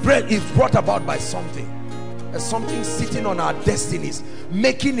is brought about by something. There's something sitting on our destinies,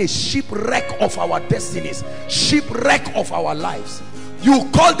 making a shipwreck of our destinies, shipwreck of our lives. You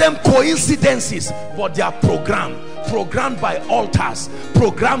call them coincidences, but they are programmed by altars,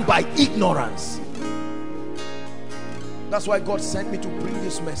 programmed by ignorance. That's why God sent me to bring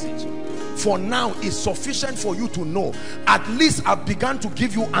this message. For now, it's sufficient for you to know. At least I've begun to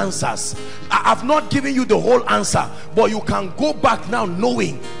give you answers. I've not given you the whole answer, but you can go back now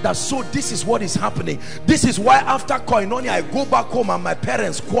knowing that, so this is what is happening. This is why after Koinonia I go back home and my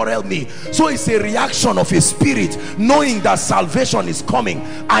parents quarrel me. So it's a reaction of a spirit knowing that salvation is coming.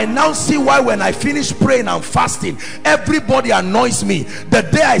 I now see why when I finish praying and fasting, everybody annoys me. The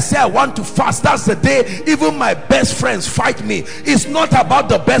day I say I want to fast, that's the day even my best friends fight me. It's not about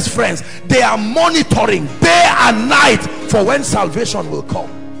the best friends. They are monitoring day and night for when salvation will come.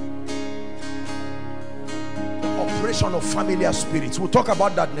 The operation of familiar spirits, we'll talk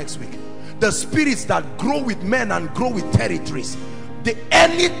about that next week. the spirits that grow with men and grow with territories,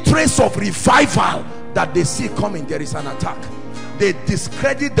 any trace of revival that they see coming, there is an attack. They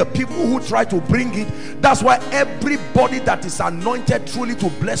discredit the people who try to bring it. That's why everybody that is anointed truly to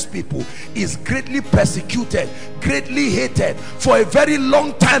bless people is greatly persecuted, greatly hated for a very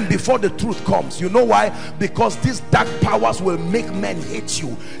long time before the truth comes. You know why? Because these dark powers will make men hate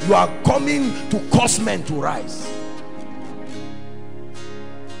you. You are coming to cause men to rise.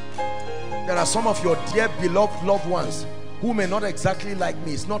 There are some of your dear beloved loved ones who may not exactly like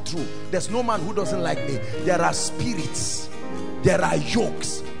me. It's not true. There's no man who doesn't like me. There are spirits, there are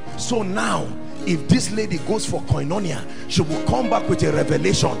yokes. So now, if this lady goes for koinonia, she will come back with a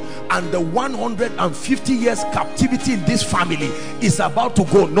revelation, and the 150 years captivity in this family is about to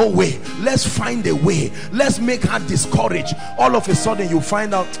go. No way. Let's find a way. Let's make her discouraged. All of a sudden you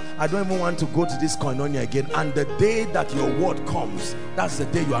find out, I don't even want to go to this koinonia again. And the day that your word comes, that's the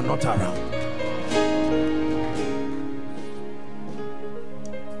day you are not around.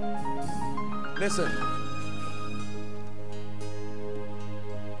 Listen,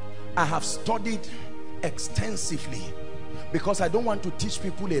 I have studied extensively because I don't want to teach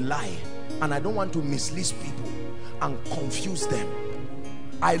people a lie, and I don't want to mislead people and confuse them.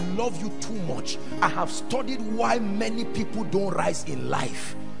 I love you too much. I have studied why many people don't rise in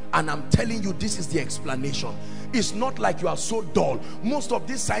life, and I'm telling you, this is the explanation. It's not like you are so dull. Most of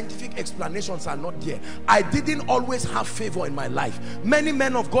these scientific explanations are not there. I didn't always have favor in my life. Many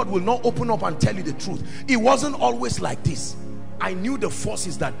men of God will not open up and tell you the truth. It wasn't always like this. I knew the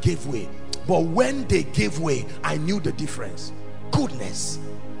forces that gave way, but when they gave way, I knew the difference. Goodness,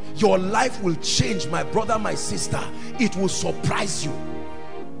 your life will change, my brother, my sister. It will surprise you.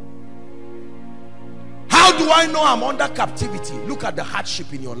 How do I know I'm under captivity? Look at the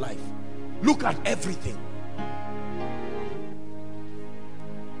hardship in your life. Look at everything.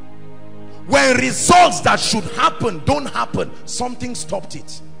 When results that should happen don't happen, something stopped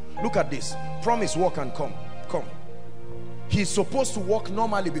it. Look at this. Promise, walk and come. Come. He's supposed to walk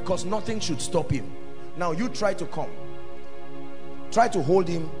normally because nothing should stop him. Now you try to come. Try to hold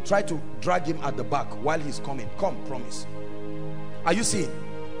him. Try to drag him at the back while he's coming. Come, promise. Are you seeing?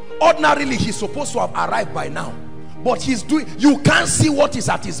 Ordinarily, he's supposed to have arrived by now. But he's doing, you can't see what is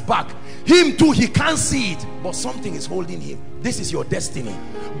at his back. Him too, he can't see it. But something is holding him. This is your destiny.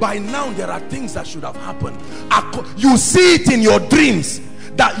 By now, there are things that should have happened. You see it in your dreams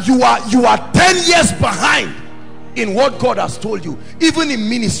that you are 10 years behind in what God has told you. Even in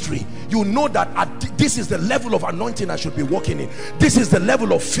ministry, you know that this is the level of anointing I should be walking in. This is the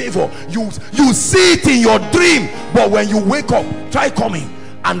level of favor. You see it in your dream, but when you wake up, try coming,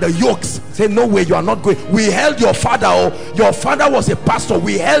 and the yokes say, no way, you are not going. We held your father, oh, your father was a pastor.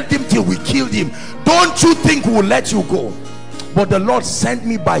 We held him till we killed him. Don't you think we will let you go? But the Lord sent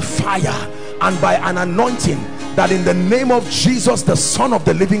me by fire and by an anointing, that in the name of Jesus, the Son of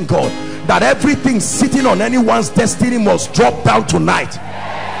the living God, that everything sitting on anyone's destiny must drop down tonight.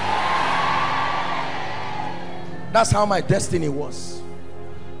 That's how my destiny was.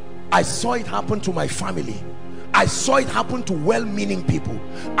 I saw it happen to my family. I saw it happen to well-meaning people.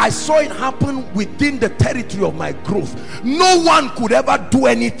 I saw it happen within the territory of my growth. No one could ever do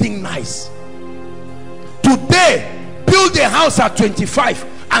anything nice. Today, build a house at 25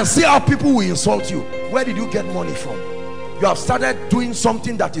 and see how people will insult you. Where did you get money from? You have started doing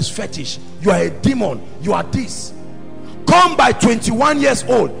something that is fetish. You are a demon. You are this. Come by 21 years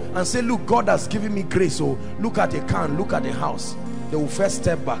old and say, look, God has given me grace. So look at the car, look at the house. They will first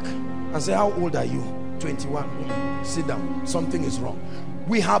step back and say, how old are you? 21. Sit down. Something is wrong.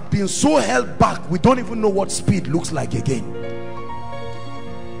 We have been so held back, we don't even know what speed looks like again.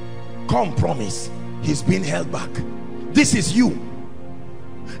 Come, promise. He's been held back. This is you.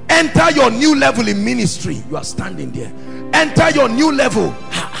 Enter your new level in ministry. You are standing there. Enter your new level.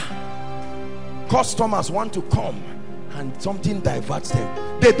 Customers want to come and something diverts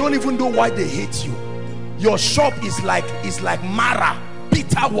them. They don't even know why they hate you. Your shop is like Mara,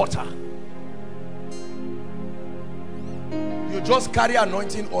 bitter water. You just carry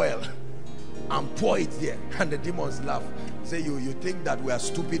anointing oil and pour it there, and the demons laugh. Say, you think that we are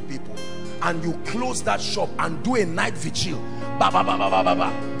stupid people. And you close that shop and do a night vigil.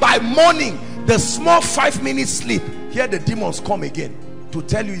 By morning, the small 5-minute sleep, here the demons come again to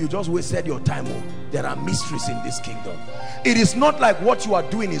tell you, you just wasted your time. Oh, there are mysteries in this kingdom. It is not like what you are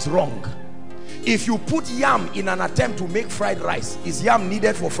doing is wrong. If you put yam in an attempt to make fried rice, is yam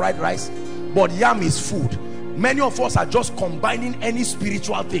needed for fried rice? But yam is food. Many of us are just combining any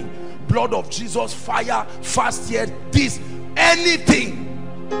spiritual thing. Blood of Jesus, fire, fast here, this, anything.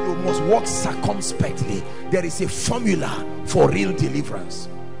 You must walk circumspectly. There is a formula for real deliverance.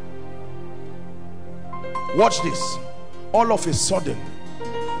 Watch this. All of a sudden,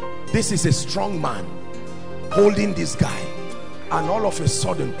 this is a strong man holding this guy, and all of a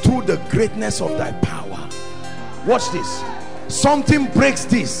sudden, through the greatness of thy power, watch this, something breaks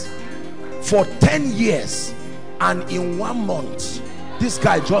this for 10 years, and in 1 month this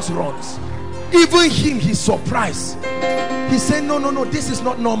guy just runs. Even him, he's surprised. He said, no, this is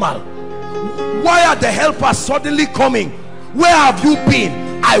not normal. Why are the helpers suddenly coming? Where have you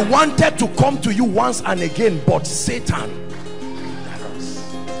been? I wanted to come to you once and again, but Satan.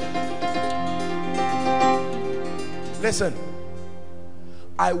 Listen,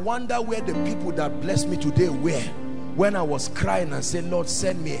 I wonder where the people that blessed me today were when I was crying and said, Lord,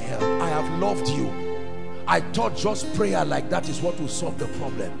 send me help. I have loved you. I thought just prayer like that is what will solve the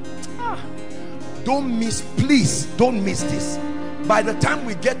problem. Don't miss, please don't miss this. By the time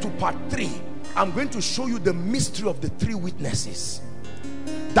we get to part 3, I'm going to show you the mystery of the 3 witnesses.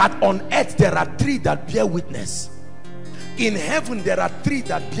 That on earth there are 3 that bear witness. In heaven there are 3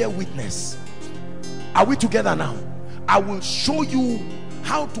 that bear witness. Are we together now? I will show you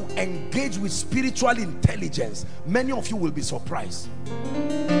how to engage with spiritual intelligence. Many of you will be surprised.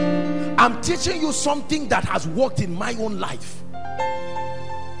 I'm teaching you something that has worked in my own life.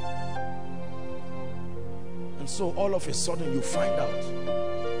 And so all of a sudden you find out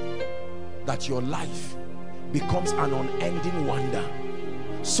that your life becomes an unending wonder.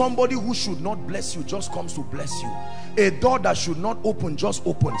 Somebody who should not bless you just comes to bless you. A door that should not open just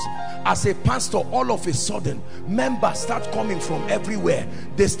opens. As a pastor, all of a sudden members start coming from everywhere.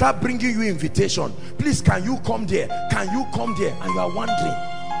 They start bringing you invitation. Please, can you come there? Can you come there? And you are wondering.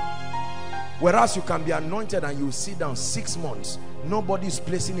 Whereas you can be anointed and you sit down 6 months, nobody is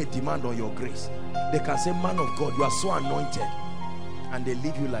placing a demand on your grace. They can say, man of God, you are so anointed, and they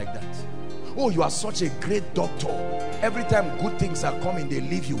leave you like that. Oh, you are such a great doctor. Every time good things are coming, they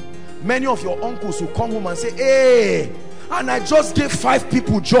leave you. Many of your uncles will come home and say, hey, and I just gave 5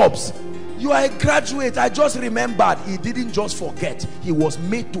 people jobs. You are a graduate. I just remembered. He didn't just forget. He was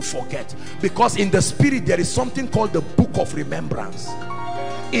made to forget. Because in the spirit, there is something called the book of remembrance.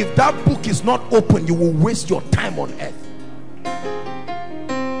 If that book is not open, you will waste your time on earth.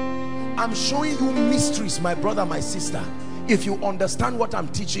 I'm showing you mysteries, my brother, my sister. If you understand what I'm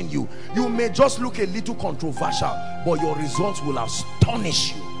teaching you, you may just look a little controversial, but your results will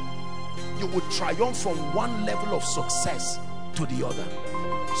astonish you. You will triumph from one level of success to the other.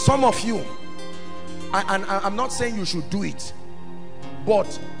 Some of you, and I'm not saying you should do it,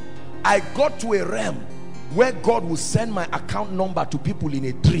 but I got to a realm where God will send my account number to people in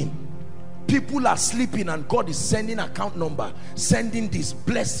a dream. People are sleeping and God is sending account number, sending this,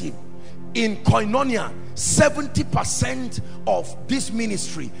 bless him. In Koinonia, 70% of this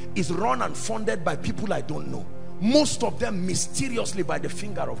ministry is run and funded by people I don't know. Most of them mysteriously by the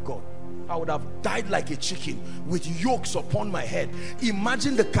finger of God. I would have died like a chicken with yokes upon my head.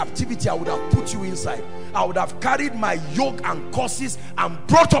 Imagine the captivity I would have put you inside. I would have carried my yoke and curses and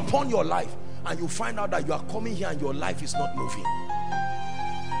brought upon your life. And you find out that you are coming here and your life is not moving.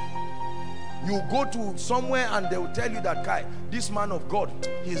 You go to somewhere and they will tell you that, Kai, this man of God,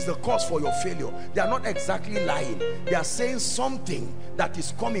 he is the cause for your failure. They are not exactly lying. They are saying something that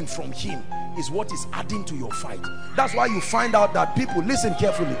is coming from him is what is adding to your fight. That's why you find out that people, listen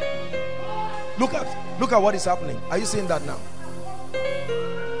carefully. Look at what is happening. Are you seeing that now?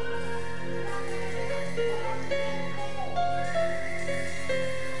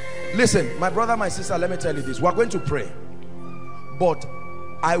 Listen, my brother, my sister, let me tell you this. We're going to pray. But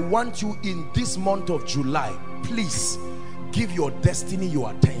I want you in this month of July, please give your destiny your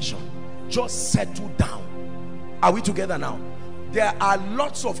attention. Just settle down. Are we together now? There are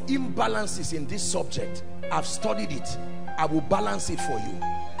lots of imbalances in this subject. I've studied it. I will balance it for you.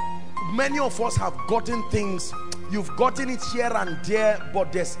 Many of us have gotten things, you've gotten it here and there,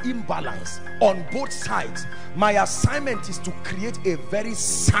 but there's imbalance on both sides. My assignment is to create a very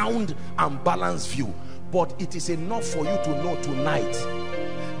sound and balanced view. But it is enough for you to know tonight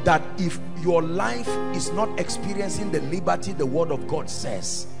that if your life is not experiencing the liberty the word of God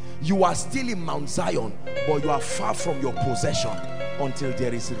says, you are still in Mount Zion, but you are far from your possession until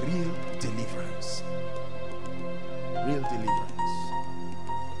there is real deliverance. Real deliverance.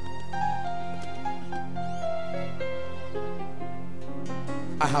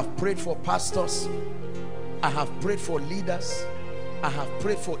 I have prayed for pastors, I have prayed for leaders, I have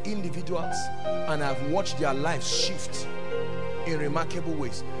prayed for individuals, and I have watched their lives shift in remarkable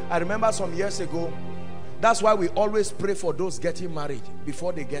ways. I remember some years ago, that's why we always pray for those getting married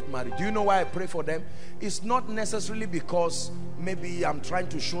before they get married. Do you know why I pray for them? It's not necessarily because maybe I'm trying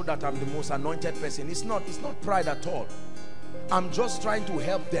to show that I'm the most anointed person. It's not pride at all. I'm just trying to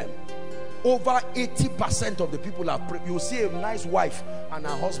help them. over 80% of the people are you see a nice wife and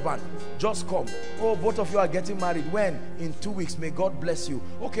her husband just come. Oh, both of you are getting married. When? In 2 weeks. May God bless you.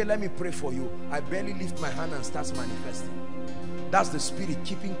 Okay, let me pray for you. I barely lift my hand and starts manifesting. That's the spirit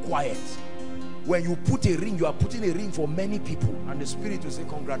keeping quiet. When you put a ring, you are putting a ring for many people, and the spirit will say,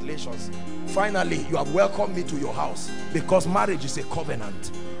 congratulations, finally you have welcomed me to your house, because marriage is a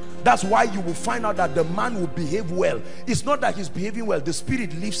covenant. That's why you will find out that the man will behave well. It's not that he's behaving well, the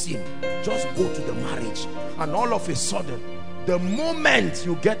spirit leaves him. Just go to the marriage, and all of a sudden, the moment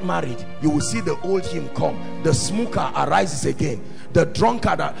you get married, you will see the old him come. The smoker arises again, the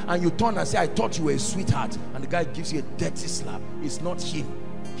drunkard, and you turn and say, I thought you were a sweetheart, and the guy gives you a dirty slap. It's not him,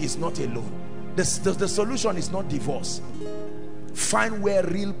 he's not alone. The solution is not divorce. Find where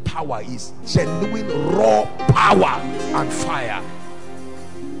real power is. Genuine raw power and fire.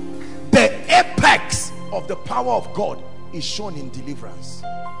 The apex of the power of God is shown in deliverance.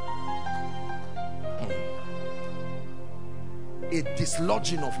 A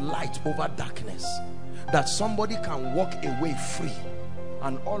dislodging of light over darkness, that somebody can walk away free,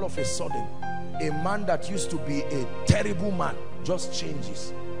 and all of a sudden a man that used to be a terrible man just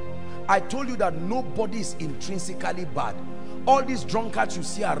changes. I told you that nobody is intrinsically bad. All these drunkards you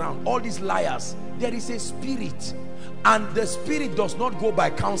see around, all these liars, there is a spirit, and the spirit does not go by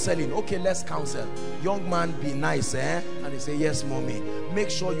counseling. Okay, let's counsel. Young man, be nice, eh? And they say, yes, mommy. Make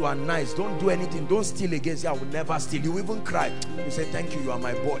sure you are nice. Don't do anything. Don't steal again. Say, I will never steal. You even cry. You say, thank you, you are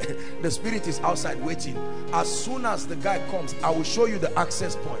my boy. The spirit is outside waiting. As soon as the guy comes, I will show you the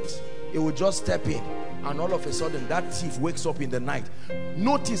access points. It will just step in, and all of a sudden that thief wakes up in the night.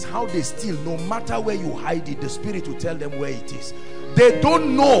 Notice how they steal. No matter where you hide it, the spirit will tell them where it is. They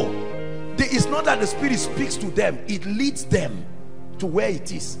don't know. It's not that the spirit speaks to them, it leads them to where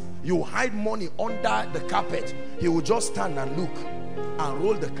it is. You hide money under the carpet, he will just stand and look and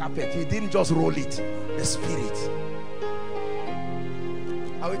roll the carpet. He didn't just roll it, the spirit.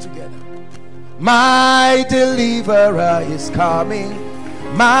 Are we together? My deliverer is coming.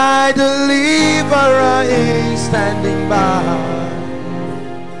 My deliverer is standing by.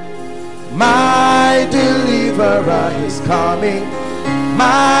 My deliverer is coming.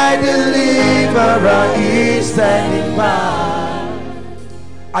 My deliverer is standing by.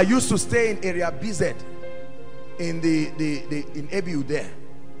 I used to stay in area BZ in in Abu there.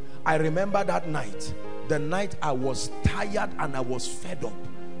 I remember that night, the night I was tired and I was fed up.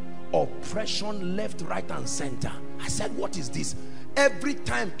 Oppression left, right and center. I said, what is this? Every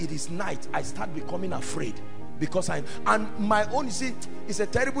time it is night, I start becoming afraid, because and my own, you see, it's a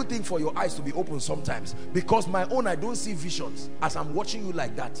terrible thing for your eyes to be open sometimes, because my own, I don't see visions as I'm watching you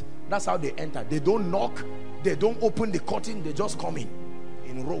like that. That's how they enter. They don't knock, they don't open the curtain, they just come in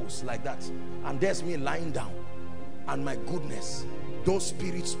rows like that, and there's me lying down, and my goodness, those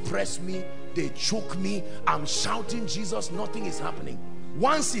spirits press me, they choke me, I'm shouting Jesus, nothing is happening.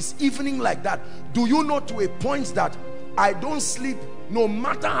 Once it's evening like that, do you know, to a point that I don't sleep no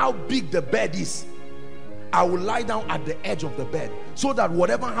matter how big the bed is. I will lie down at the edge of the bed, so that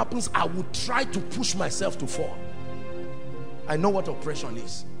whatever happens, I will try to push myself to fall. I know what oppression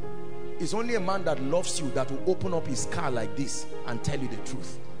is. It's only a man that loves you that will open up his car like this and tell you the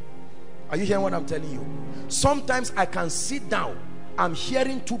truth. Are you hearing what I'm telling you? Sometimes I can sit down, I'm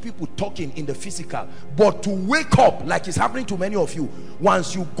hearing two people talking in the physical, but to wake up, like it's happening to many of you,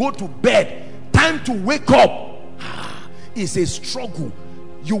 once you go to bed, time to wake up is a struggle.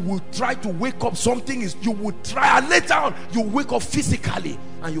 You will try to wake up, something is, you will try, and later on you wake up physically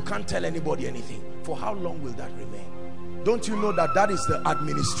and you can't tell anybody anything. For how long will that remain? Don't you know that that is the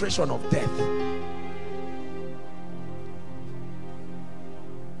administration of death?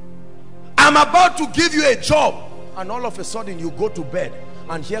 I'm about to give you a job, and all of a sudden you go to bed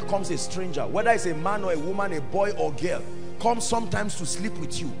and here comes a stranger, whether it's a man or a woman, a boy or girl, comes sometimes to sleep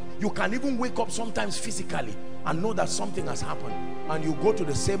with you. You can even wake up sometimes physically and know that something has happened, and you go to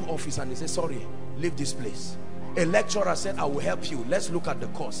the same office and they say, sorry, leave this place. A lecturer said, I will help you, let's look at the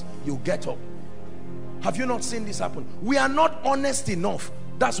course. You get up. Have you not seen this happen? We are not honest enough.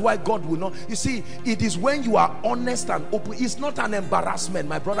 That's why God will not. You see, it is when you are honest and open. It's not an embarrassment,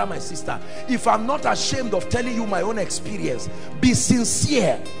 my brother, my sister. If I'm not ashamed of telling you my own experience, be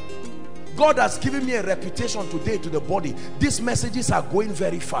sincere. God has given me a reputation today to the body. These messages are going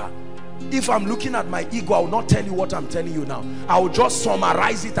very far. If I'm looking at my ego, I will not tell you what I'm telling you now. I will just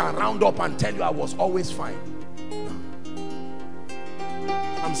summarize it and round up and tell you I was always fine.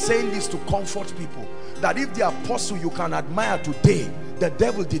 I'm saying this to comfort people, that if the apostle you can admire today, the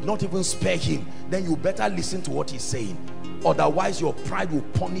devil did not even spare him, then you better listen to what he's saying. Otherwise your pride will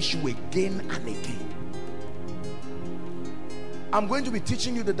punish you again and again. I'm going to be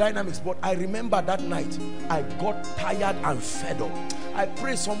teaching you the dynamics, but I remember that night I got tired and fed up. I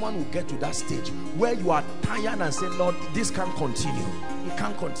pray someone will get to that stage where you are tired and say, Lord, this can't continue. It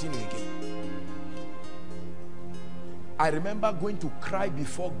can't continue again. I remember going to cry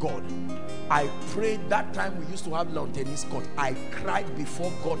before God. I prayed. That time we used to have lawn tennis court. I cried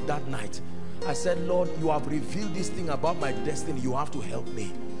before God that night. I said, Lord, you have revealed this thing about my destiny. You have to help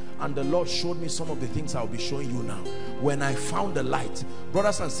me. And the Lord showed me some of the things I'll be showing you now. When I found the light,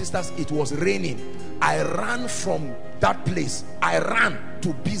 brothers and sisters, it was raining. I ran from that place. I ran to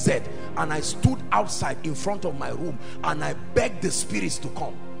BZ and I stood outside in front of my room and I begged the spirits to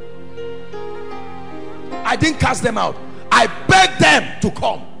come. I didn't cast them out. I begged them to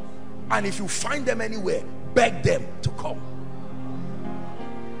come. And if you find them anywhere, beg them to come.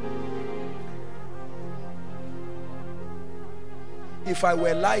 If I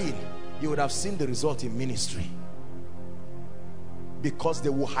were lying, you would have seen the result in ministry. Because they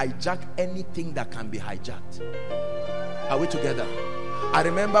will hijack anything that can be hijacked. Are we together? I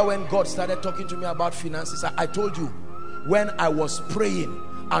remember when God started talking to me about finances. I told you, when I was praying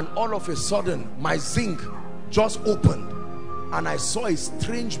and all of a sudden my zinc just opened and I saw a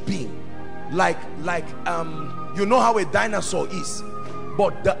strange being, like you know how a dinosaur is,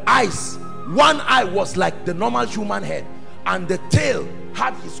 but the eyes, one eye was like the normal human head and the tail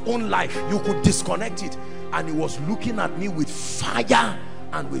had his own life. You could disconnect it, and he was looking at me with fire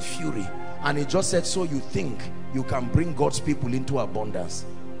and with fury, and he just said, so you think you can bring God's people into abundance?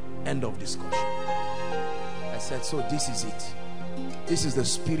 End of discussion. I said, so this is it. This is the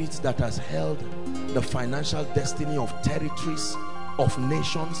spirit that has held the financial destiny of territories, of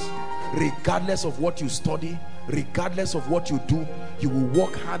nations. Regardless of what you study, regardless of what you do, you will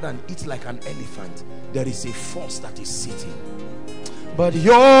work hard and eat like an elephant. There is a force that is sitting. But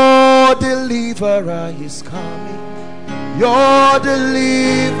your deliverer is coming. Your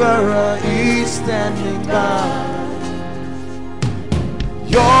deliverer is standing by.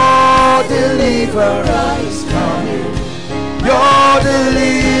 Your deliverer is coming. Your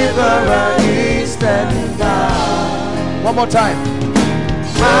deliverer is standing by. One more time.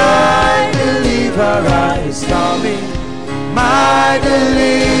 My deliverer is coming. My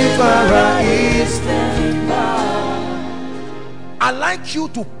deliverer is standing by. I'd like you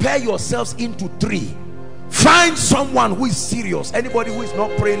to pair yourselves into three. Find someone who is serious. Anybody who is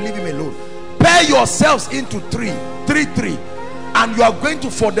not praying, leave him alone. Pair yourselves into three. And you are going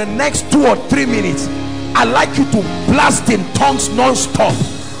to, for the next 2 or 3 minutes, I'd like you to blast in tongues non-stop.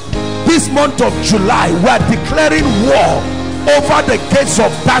 This month of July, we are declaring war over the gates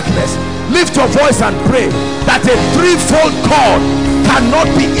of darkness. Lift your voice and pray that a threefold cord cannot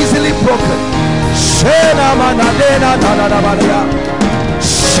be easily broken.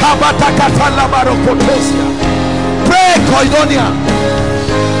 Pray, Koinonia.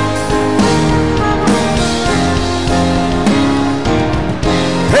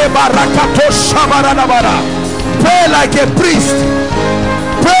 Pray like a priest.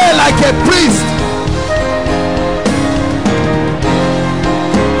 Pray like a priest.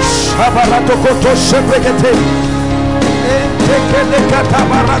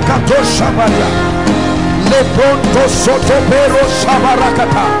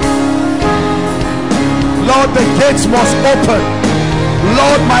 Lord, the gates must open.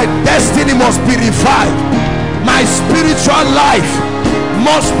 Lord, my destiny must be revived. My spiritual life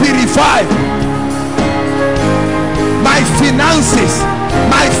must be revived. My finances,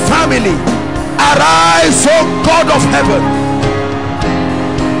 my family. Arise, O God of heaven.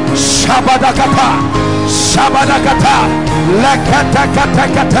 Shabadakata, Shabadakata,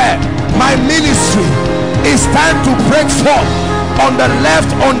 Lakatakatakate. My ministry is time to break forth on the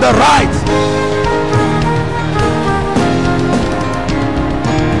left, on the right.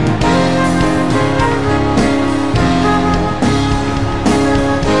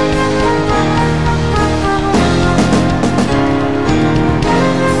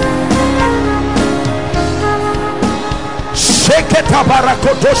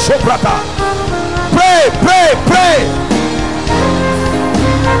 Pray, pray, pray.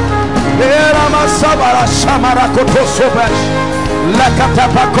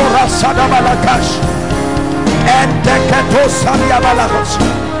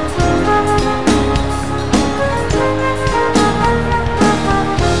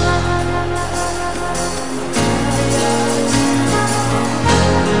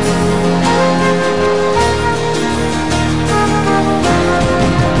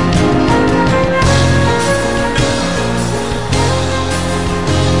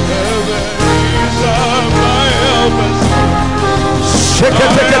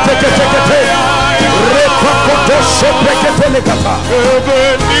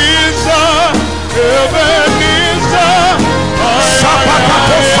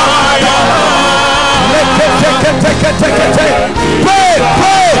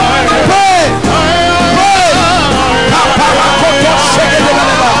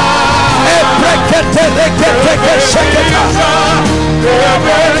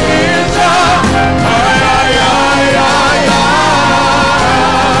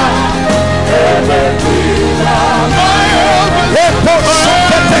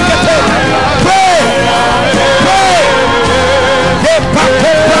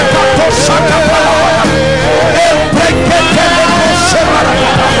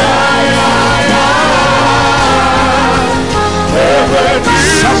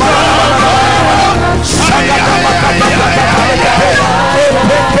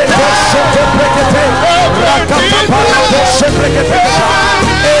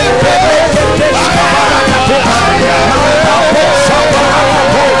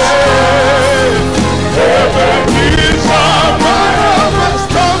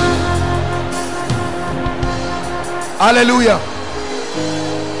 Hallelujah.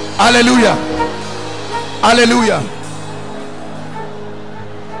 Hallelujah. Hallelujah.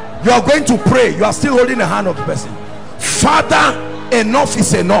 You are going to pray. You are still holding the hand of the person. Father, enough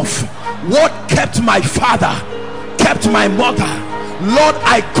is enough. What kept my father, kept my mother, Lord,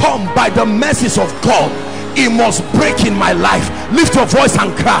 I come by the mercies of God. It must break in my life. Lift your voice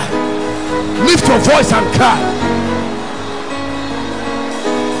and cry. Lift your voice and cry.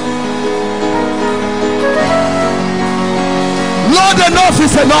 Lord, enough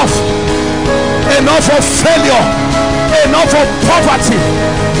is enough. Enough of failure, enough of poverty,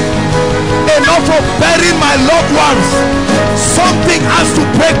 enough of burying my loved ones. Something has to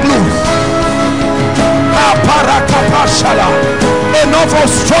break loose. Enough of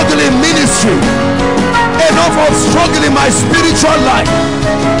struggle in ministry, enough of struggle in my spiritual life.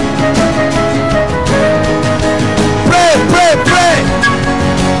 Pray, pray, pray.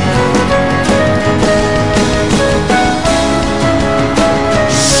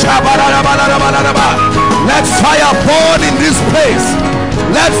 Let fire burn in this place.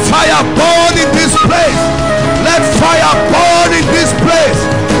 Let fire burn in this place. Let fire burn in this place.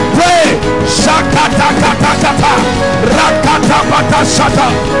 Pray. Shakata kata kata. Rakata bata shata.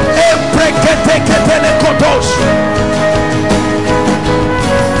 Eprekete ketele kotos.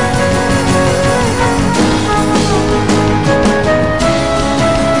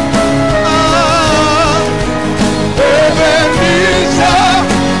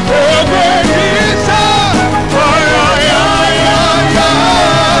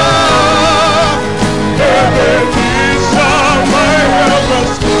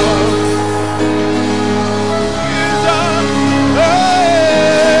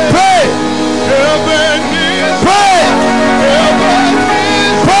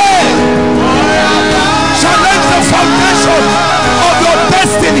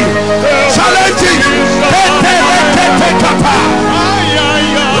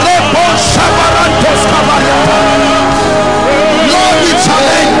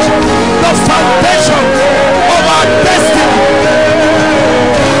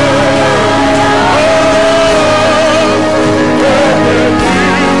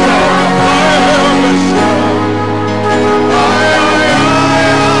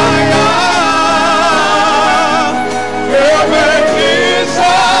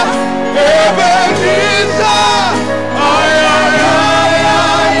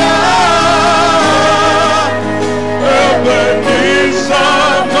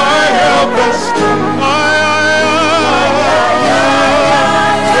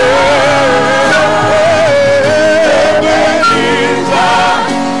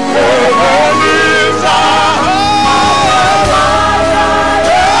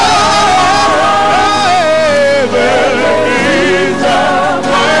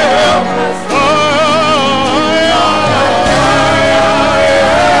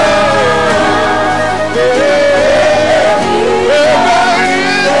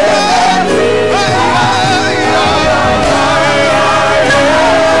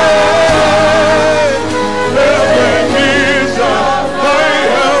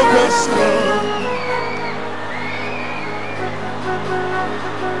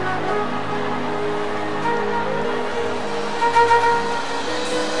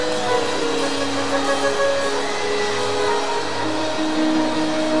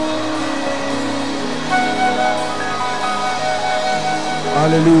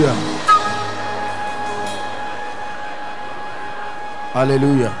 Hallelujah.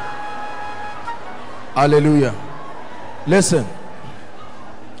 Hallelujah. Hallelujah. Listen.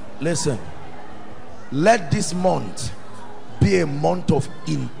 Listen. Let this month be a month of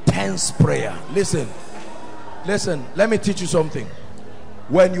intense prayer. Listen, let me teach you something.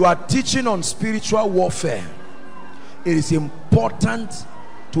 When you are teaching on spiritual warfare, it is important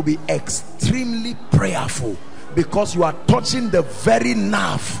to be extremely prayerful, because you are touching the very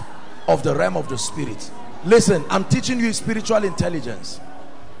nerve of the realm of the spirit. Listen, I'm teaching you spiritual intelligence.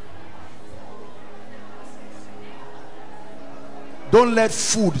 Don't let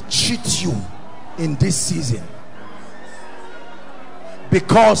food cheat you in this season,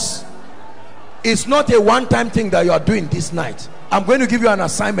 because it's not a one-time thing that you are doing this night. I'm going to give you an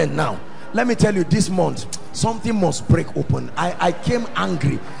assignment now. Let me tell you, this month something must break open. I came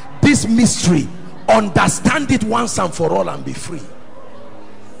angry. This mystery, understand it once and for all and be free.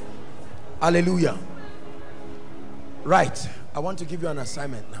 Hallelujah. Right, I want to give you an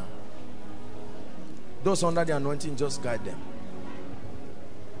assignment now. Those under the anointing, just guide them.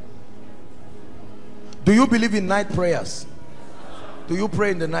 Do you believe in night prayers? Do you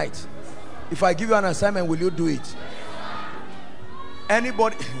pray in the night? If I give you an assignment, will you do it?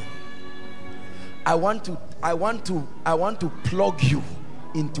 Anybody? I want to plug you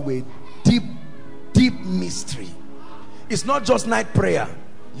into a deep mystery. It's not just night prayer.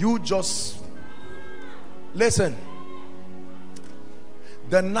 You just listen.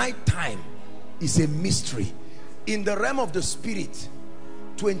 The night time is a mystery. In the realm of the spirit,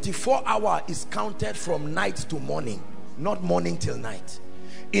 24 hours is counted from night to morning, not morning till night.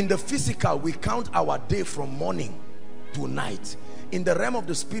 In the physical, we count our day from morning to night. In the realm of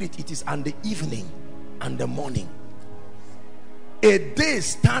the spirit, it is on the evening and the morning. A day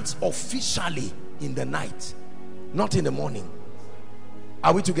starts officially in the night, not in the morning.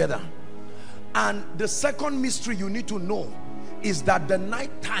 Are we together? And the second mystery you need to know is that the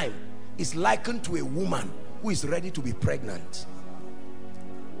night time is likened to a woman who is ready to be pregnant.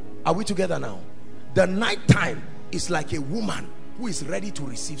 Are we together now? The night time is like a woman who is ready to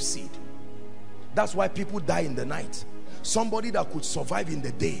receive seed. That's why people die in the night. Somebody that could survive in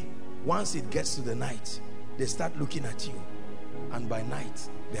the day, once it gets to the night, they start looking at you, and by night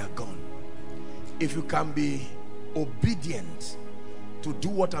they are gone. If you can be obedient to do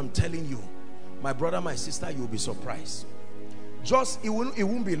what I'm telling you, my brother, my sister, you'll be surprised. It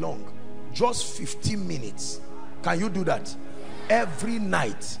won't be long. Just 15 minutes. Can you do that? Every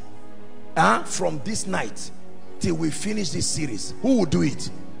night, from this night till we finish this series. Who will do it?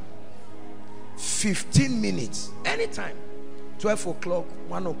 15 minutes, anytime. 12 o'clock,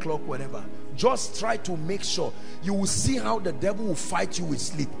 1 o'clock, whatever. Just try to make sure. You will see how the devil will fight you with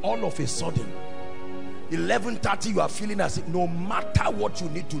sleep. All of a sudden, 11:30, you are feeling as if no matter what you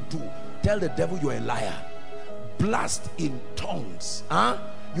need to do, tell the devil you're a liar. Blast in tongues.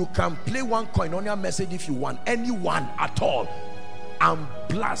 You can play one koinonia message if you want, anyone at all, and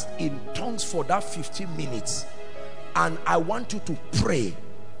blast in tongues for that 15 minutes. And I want you to pray.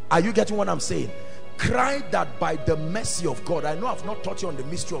 Are you getting what I'm saying? Cry that by the mercy of God. I know I've not taught you on the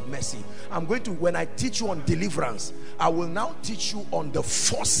mystery of mercy. I'm going to, when I teach you on deliverance, I will now teach you on the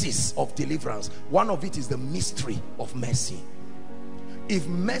forces of deliverance. One of it is the mystery of mercy. If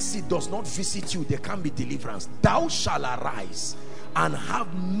mercy does not visit you, there can't be deliverance. Thou shalt arise and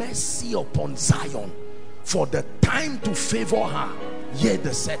have mercy upon Zion, for the time to favor her, yea,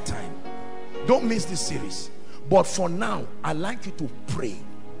 the set time. Don't miss this series. But for now, I'd like you to pray.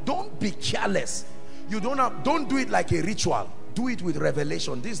 Don't be careless. Don't do it like a ritual. Do it with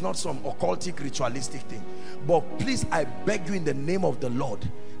revelation. This is not some occultic ritualistic thing. But please, I beg you in the name of the Lord,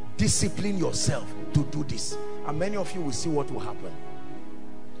 discipline yourself to do this. And many of you will see what will happen.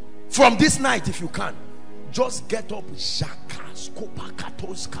 From this night, if you can, just get up.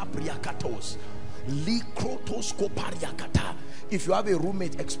 If you have a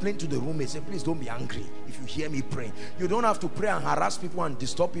roommate, explain to the roommate, say, please don't be angry if you hear me praying. You don't have to pray and harass people and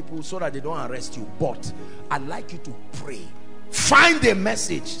disturb people so that they don't arrest you. But I'd like you to pray. Find a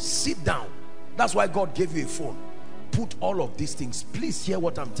message. Sit down. That's why God gave you a phone. Put all of these things. Please hear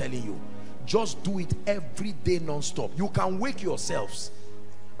what I'm telling you. Just do it every day non-stop. You can wake yourselves.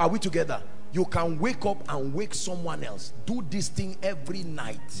 Are we together? You can wake up and wake someone else. Do this thing every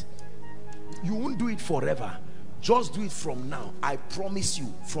night. You won't do it forever. Just do it from now. I promise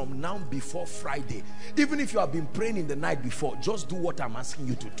you, from now before Friday. Even if you have been praying in the night before, just do what I'm asking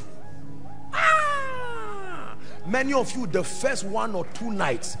you to do. Many of you, the first 1 or 2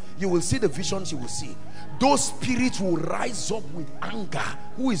 nights, you will see the visions you will see. Those spirits will rise up with anger.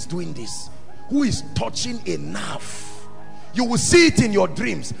 Who is doing this? Who is touching a nerve? You will see it in your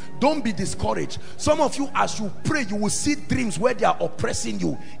dreams. Don't be discouraged. Some of you, as you pray, you will see dreams where they are oppressing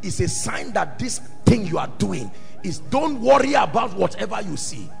you. It's a sign that this thing you are doing is, don't worry about whatever you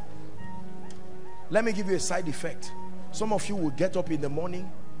see. Let me give you a side effect. Some of you will get up in the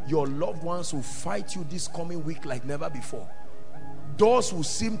morning, your loved ones will fight you this coming week like never before. Doors will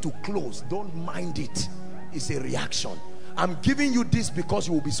seem to close. Don't mind it. It's a reaction. I'm giving you this because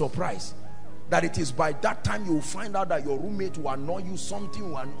you will be surprised that it is by that time you will find out that your roommate will annoy you,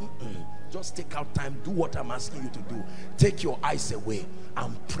 something will just take out time, do what I'm asking you to do. Take your eyes away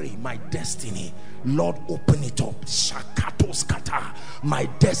and pray. My destiny, Lord, open it up. Shakatoskata, my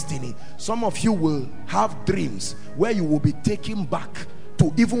destiny. Some of you will have dreams where you will be taken back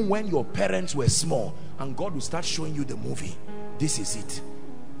to even when your parents were small, and God will start showing you the movie. This is it.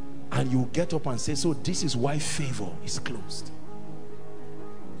 And you get up and say, so this is why favor is closed.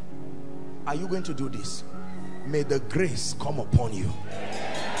 Are you going to do this? May the grace come upon you.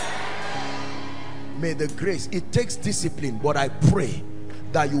 May the grace, it takes discipline, but I pray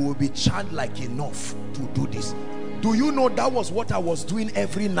that you will be childlike enough to do this. Do you know that was what I was doing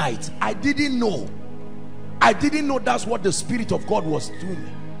every night? I didn't know. I didn't know that's what the Spirit of God was doing.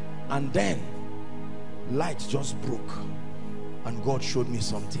 And then light just broke and God showed me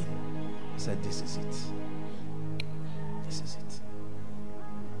something. He said, this is it. This is it.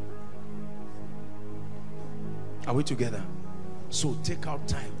 Are we together? So take out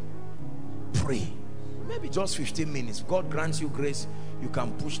time, pray. Maybe just 15 minutes. God grants you grace, you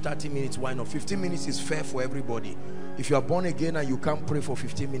can push 30 minutes. Why not? 15 minutes is fair for everybody. If you are born again and you can't pray for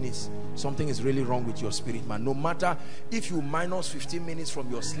 15 minutes, something is really wrong with your spirit, man. No matter if you minus 15 minutes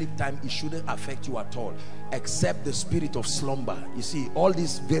from your sleep time, it shouldn't affect you at all, except the spirit of slumber. You see, all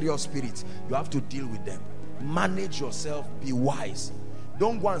these various spirits, you have to deal with them. Manage yourself, be wise.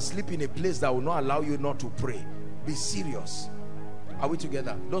 Don't go and sleep in a place that will not allow you not to pray. Be serious. Are we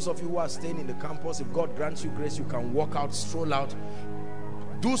together? Those of you who are staying in the campus, if God grants you grace, you can walk out, stroll out.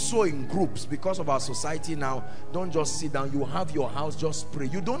 Do so in groups. Because of our society now, don't just sit down. You have your house, just pray.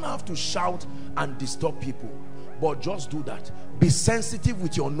 You don't have to shout and disturb people, but just do that. Be sensitive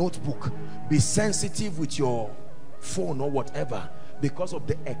with your notebook. Be sensitive with your phone or whatever, because of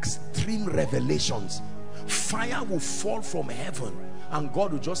the extreme revelations. Fire will fall from heaven and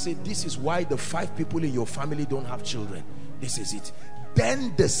God will just say, this is why the 5 people in your family don't have children. This is it.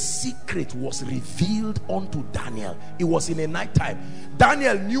 Then the secret was revealed unto Daniel. It was in a night time.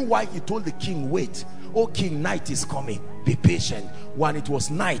 Daniel knew why he told the king, wait, oh king, night is coming, be patient. When it was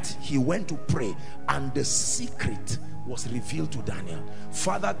night, he went to pray and the secret was revealed to Daniel.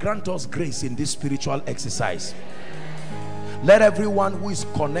 Father, grant us grace in this spiritual exercise. Let everyone who is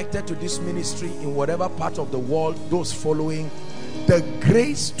connected to this ministry in whatever part of the world, those following, the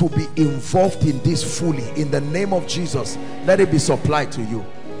grace to be involved in this fully, in the name of Jesus, let it be supplied to you.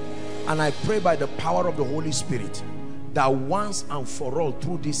 And I pray by the power of the Holy Spirit that once and for all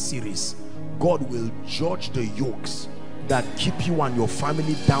through this series, God will judge the yokes that keep you and your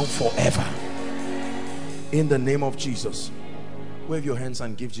family down forever, in the name of Jesus. Wave your hands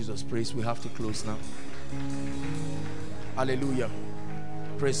and give Jesus praise. We have to close now. Hallelujah.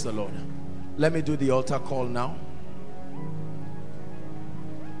 Praise the Lord. Let me do the altar call now.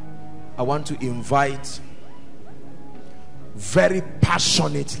 I want to invite very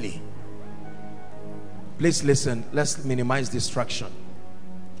passionately. Please listen. Let's minimize distraction.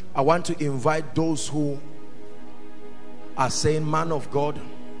 I want to invite those who are saying, man of God,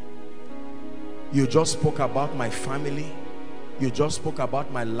 you just spoke about my family. You just spoke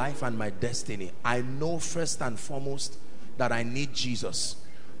about my life and my destiny. I know first and foremost that I need Jesus.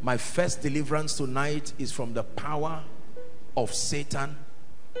 My first deliverance tonight is from the power of Satan,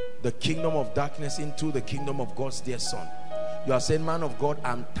 the kingdom of darkness, into the kingdom of God's dear son. You are saying, man of God,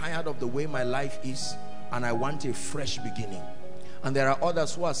 I'm tired of the way my life is and I want a fresh beginning. And there are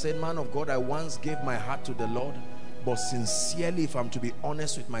others who are saying, man of God, I once gave my heart to the Lord, but sincerely, if I'm to be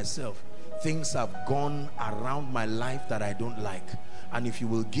honest with myself, things have gone around my life that I don't like, and if you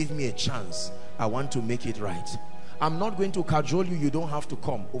will give me a chance, I want to make it right. I'm not going to cajole you. You don't have to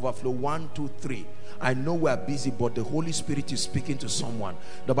come. Overflow 1, 2, 3. I know we are busy, but the Holy Spirit is speaking to someone.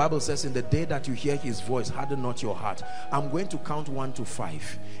 The Bible says, in the day that you hear his voice, harden not your heart. I'm going to count 1 to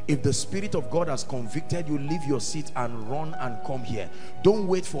 5. If the Spirit of God has convicted you, leave your seat and run and come here. Don't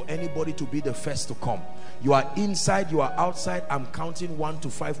wait for anybody to be the first to come. You are inside, you are outside. I'm counting 1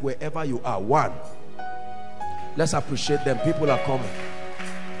 to 5 wherever you are. 1. Let's appreciate them. People are coming.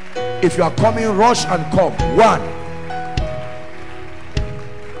 If you are coming, rush and come. 1.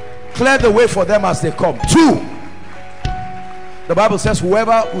 Clear the way for them as they come. 2. The Bible says,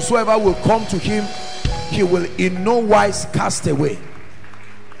 whosoever will come to him, he will in no wise cast away.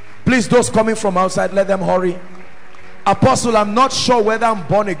 Please, those coming from outside, let them hurry. Apostle, I'm not sure whether I'm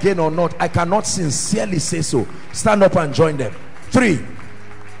born again or not. I cannot sincerely say so. Stand up and join them. 3.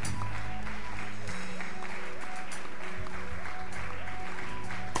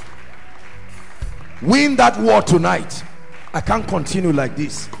 Win that war tonight. I can't continue like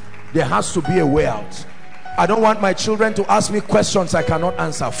this. There has to be a way out. I don't want my children to ask me questions I cannot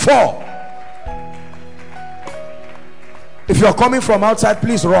answer. 4. If you're coming from outside,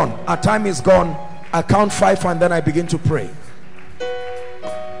 please run. Our time is gone. I count 5 and then I begin to pray.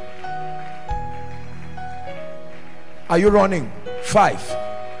 Are you running? 5.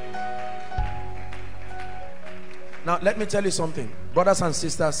 Now let me tell you something, brothers and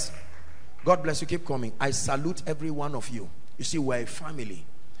sisters. God bless you. Keep coming. I salute every one of you. You see, we're a family.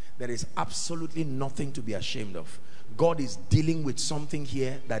 There is absolutely nothing to be ashamed of. God is dealing with something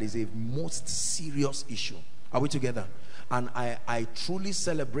here that is a most serious issue. Are we together? And I truly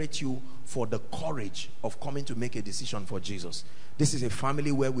celebrate you for the courage of coming to make a decision for Jesus. This is a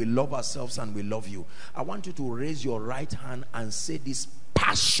family where we love ourselves and we love you. I want you to raise your right hand and say this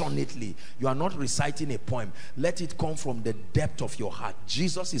passionately. You are not reciting a poem. Let it come from the depth of your heart.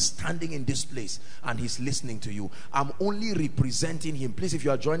 Jesus is standing in this place and he's listening to you. I'm only representing him. Please, if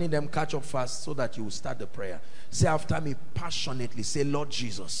you are joining them, catch up fast so that you will start the prayer. Say after me passionately. Say, Lord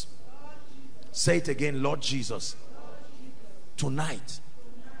Jesus. Say it again, Lord Jesus. Tonight,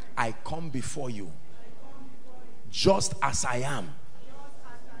 I come before you just as I am.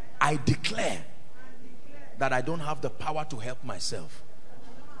 I declare that I don't have the power to help myself.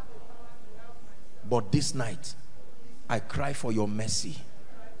 But this night, I cry for your mercy.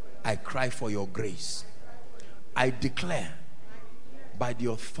 I cry for your grace. I declare by the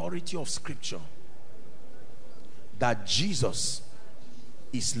authority of Scripture that Jesus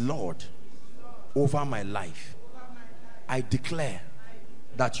is Lord over my life. I declare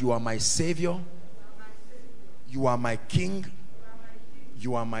that you are my Savior, you are my King,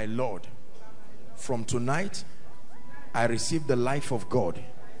 you are my Lord. From tonight, I receive the life of God,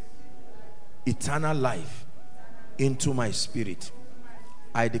 eternal life, into my spirit.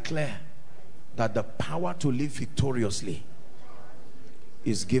 I declare that the power to live victoriously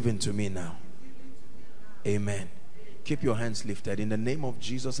is given to me now. Amen. Keep your hands lifted. In the name of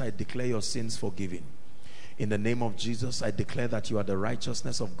Jesus, I declare your sins forgiven. In the name of Jesus, I declare that you are the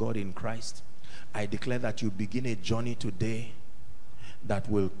righteousness of God in Christ. I declare that you begin a journey today that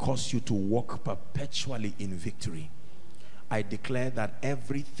will cause you to walk perpetually in victory. I declare that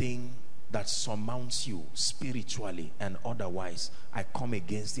everything that surmounts you spiritually and otherwise, I come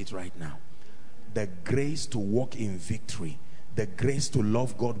against it right now. The grace to walk in victory, the grace to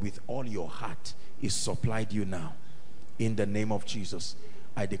love God with all your heart is supplied you now. In the name of Jesus,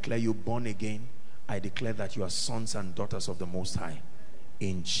 I declare you born again. I declare that you are sons and daughters of the Most High.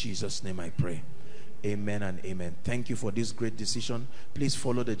 In Jesus' name I pray. Amen and amen. Thank you for this great decision. Please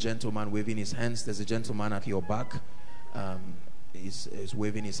follow the gentleman waving his hands. There's a gentleman at your back. He's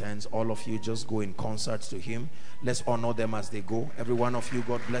waving his hands. All of you just go in concert to him. Let's honor them as they go. Every one of you,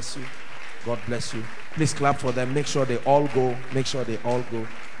 God bless you. God bless you. Please clap for them. Make sure they all go. Make sure they all go.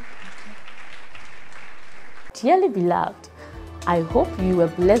 Dearly beloved, I hope you were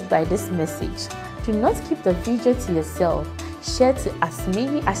blessed by this message. Do not keep the video to yourself. Share to as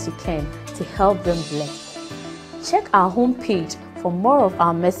many as you can to help them bless. Check our homepage for more of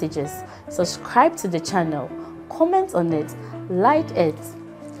our messages. Subscribe to the channel. Comment on it. Like it.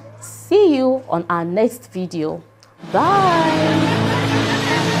 See you on our next video. Bye.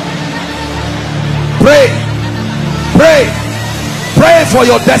 Pray. Pray. Pray for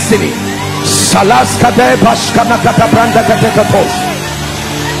your destiny. Salaskade bashkana kata branda katekatos.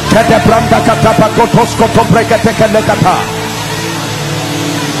 Kete branda kata pakotos koto brekete kelekata.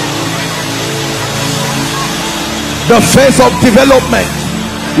 The phase of development.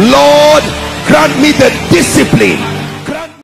 Lord, grant me the discipline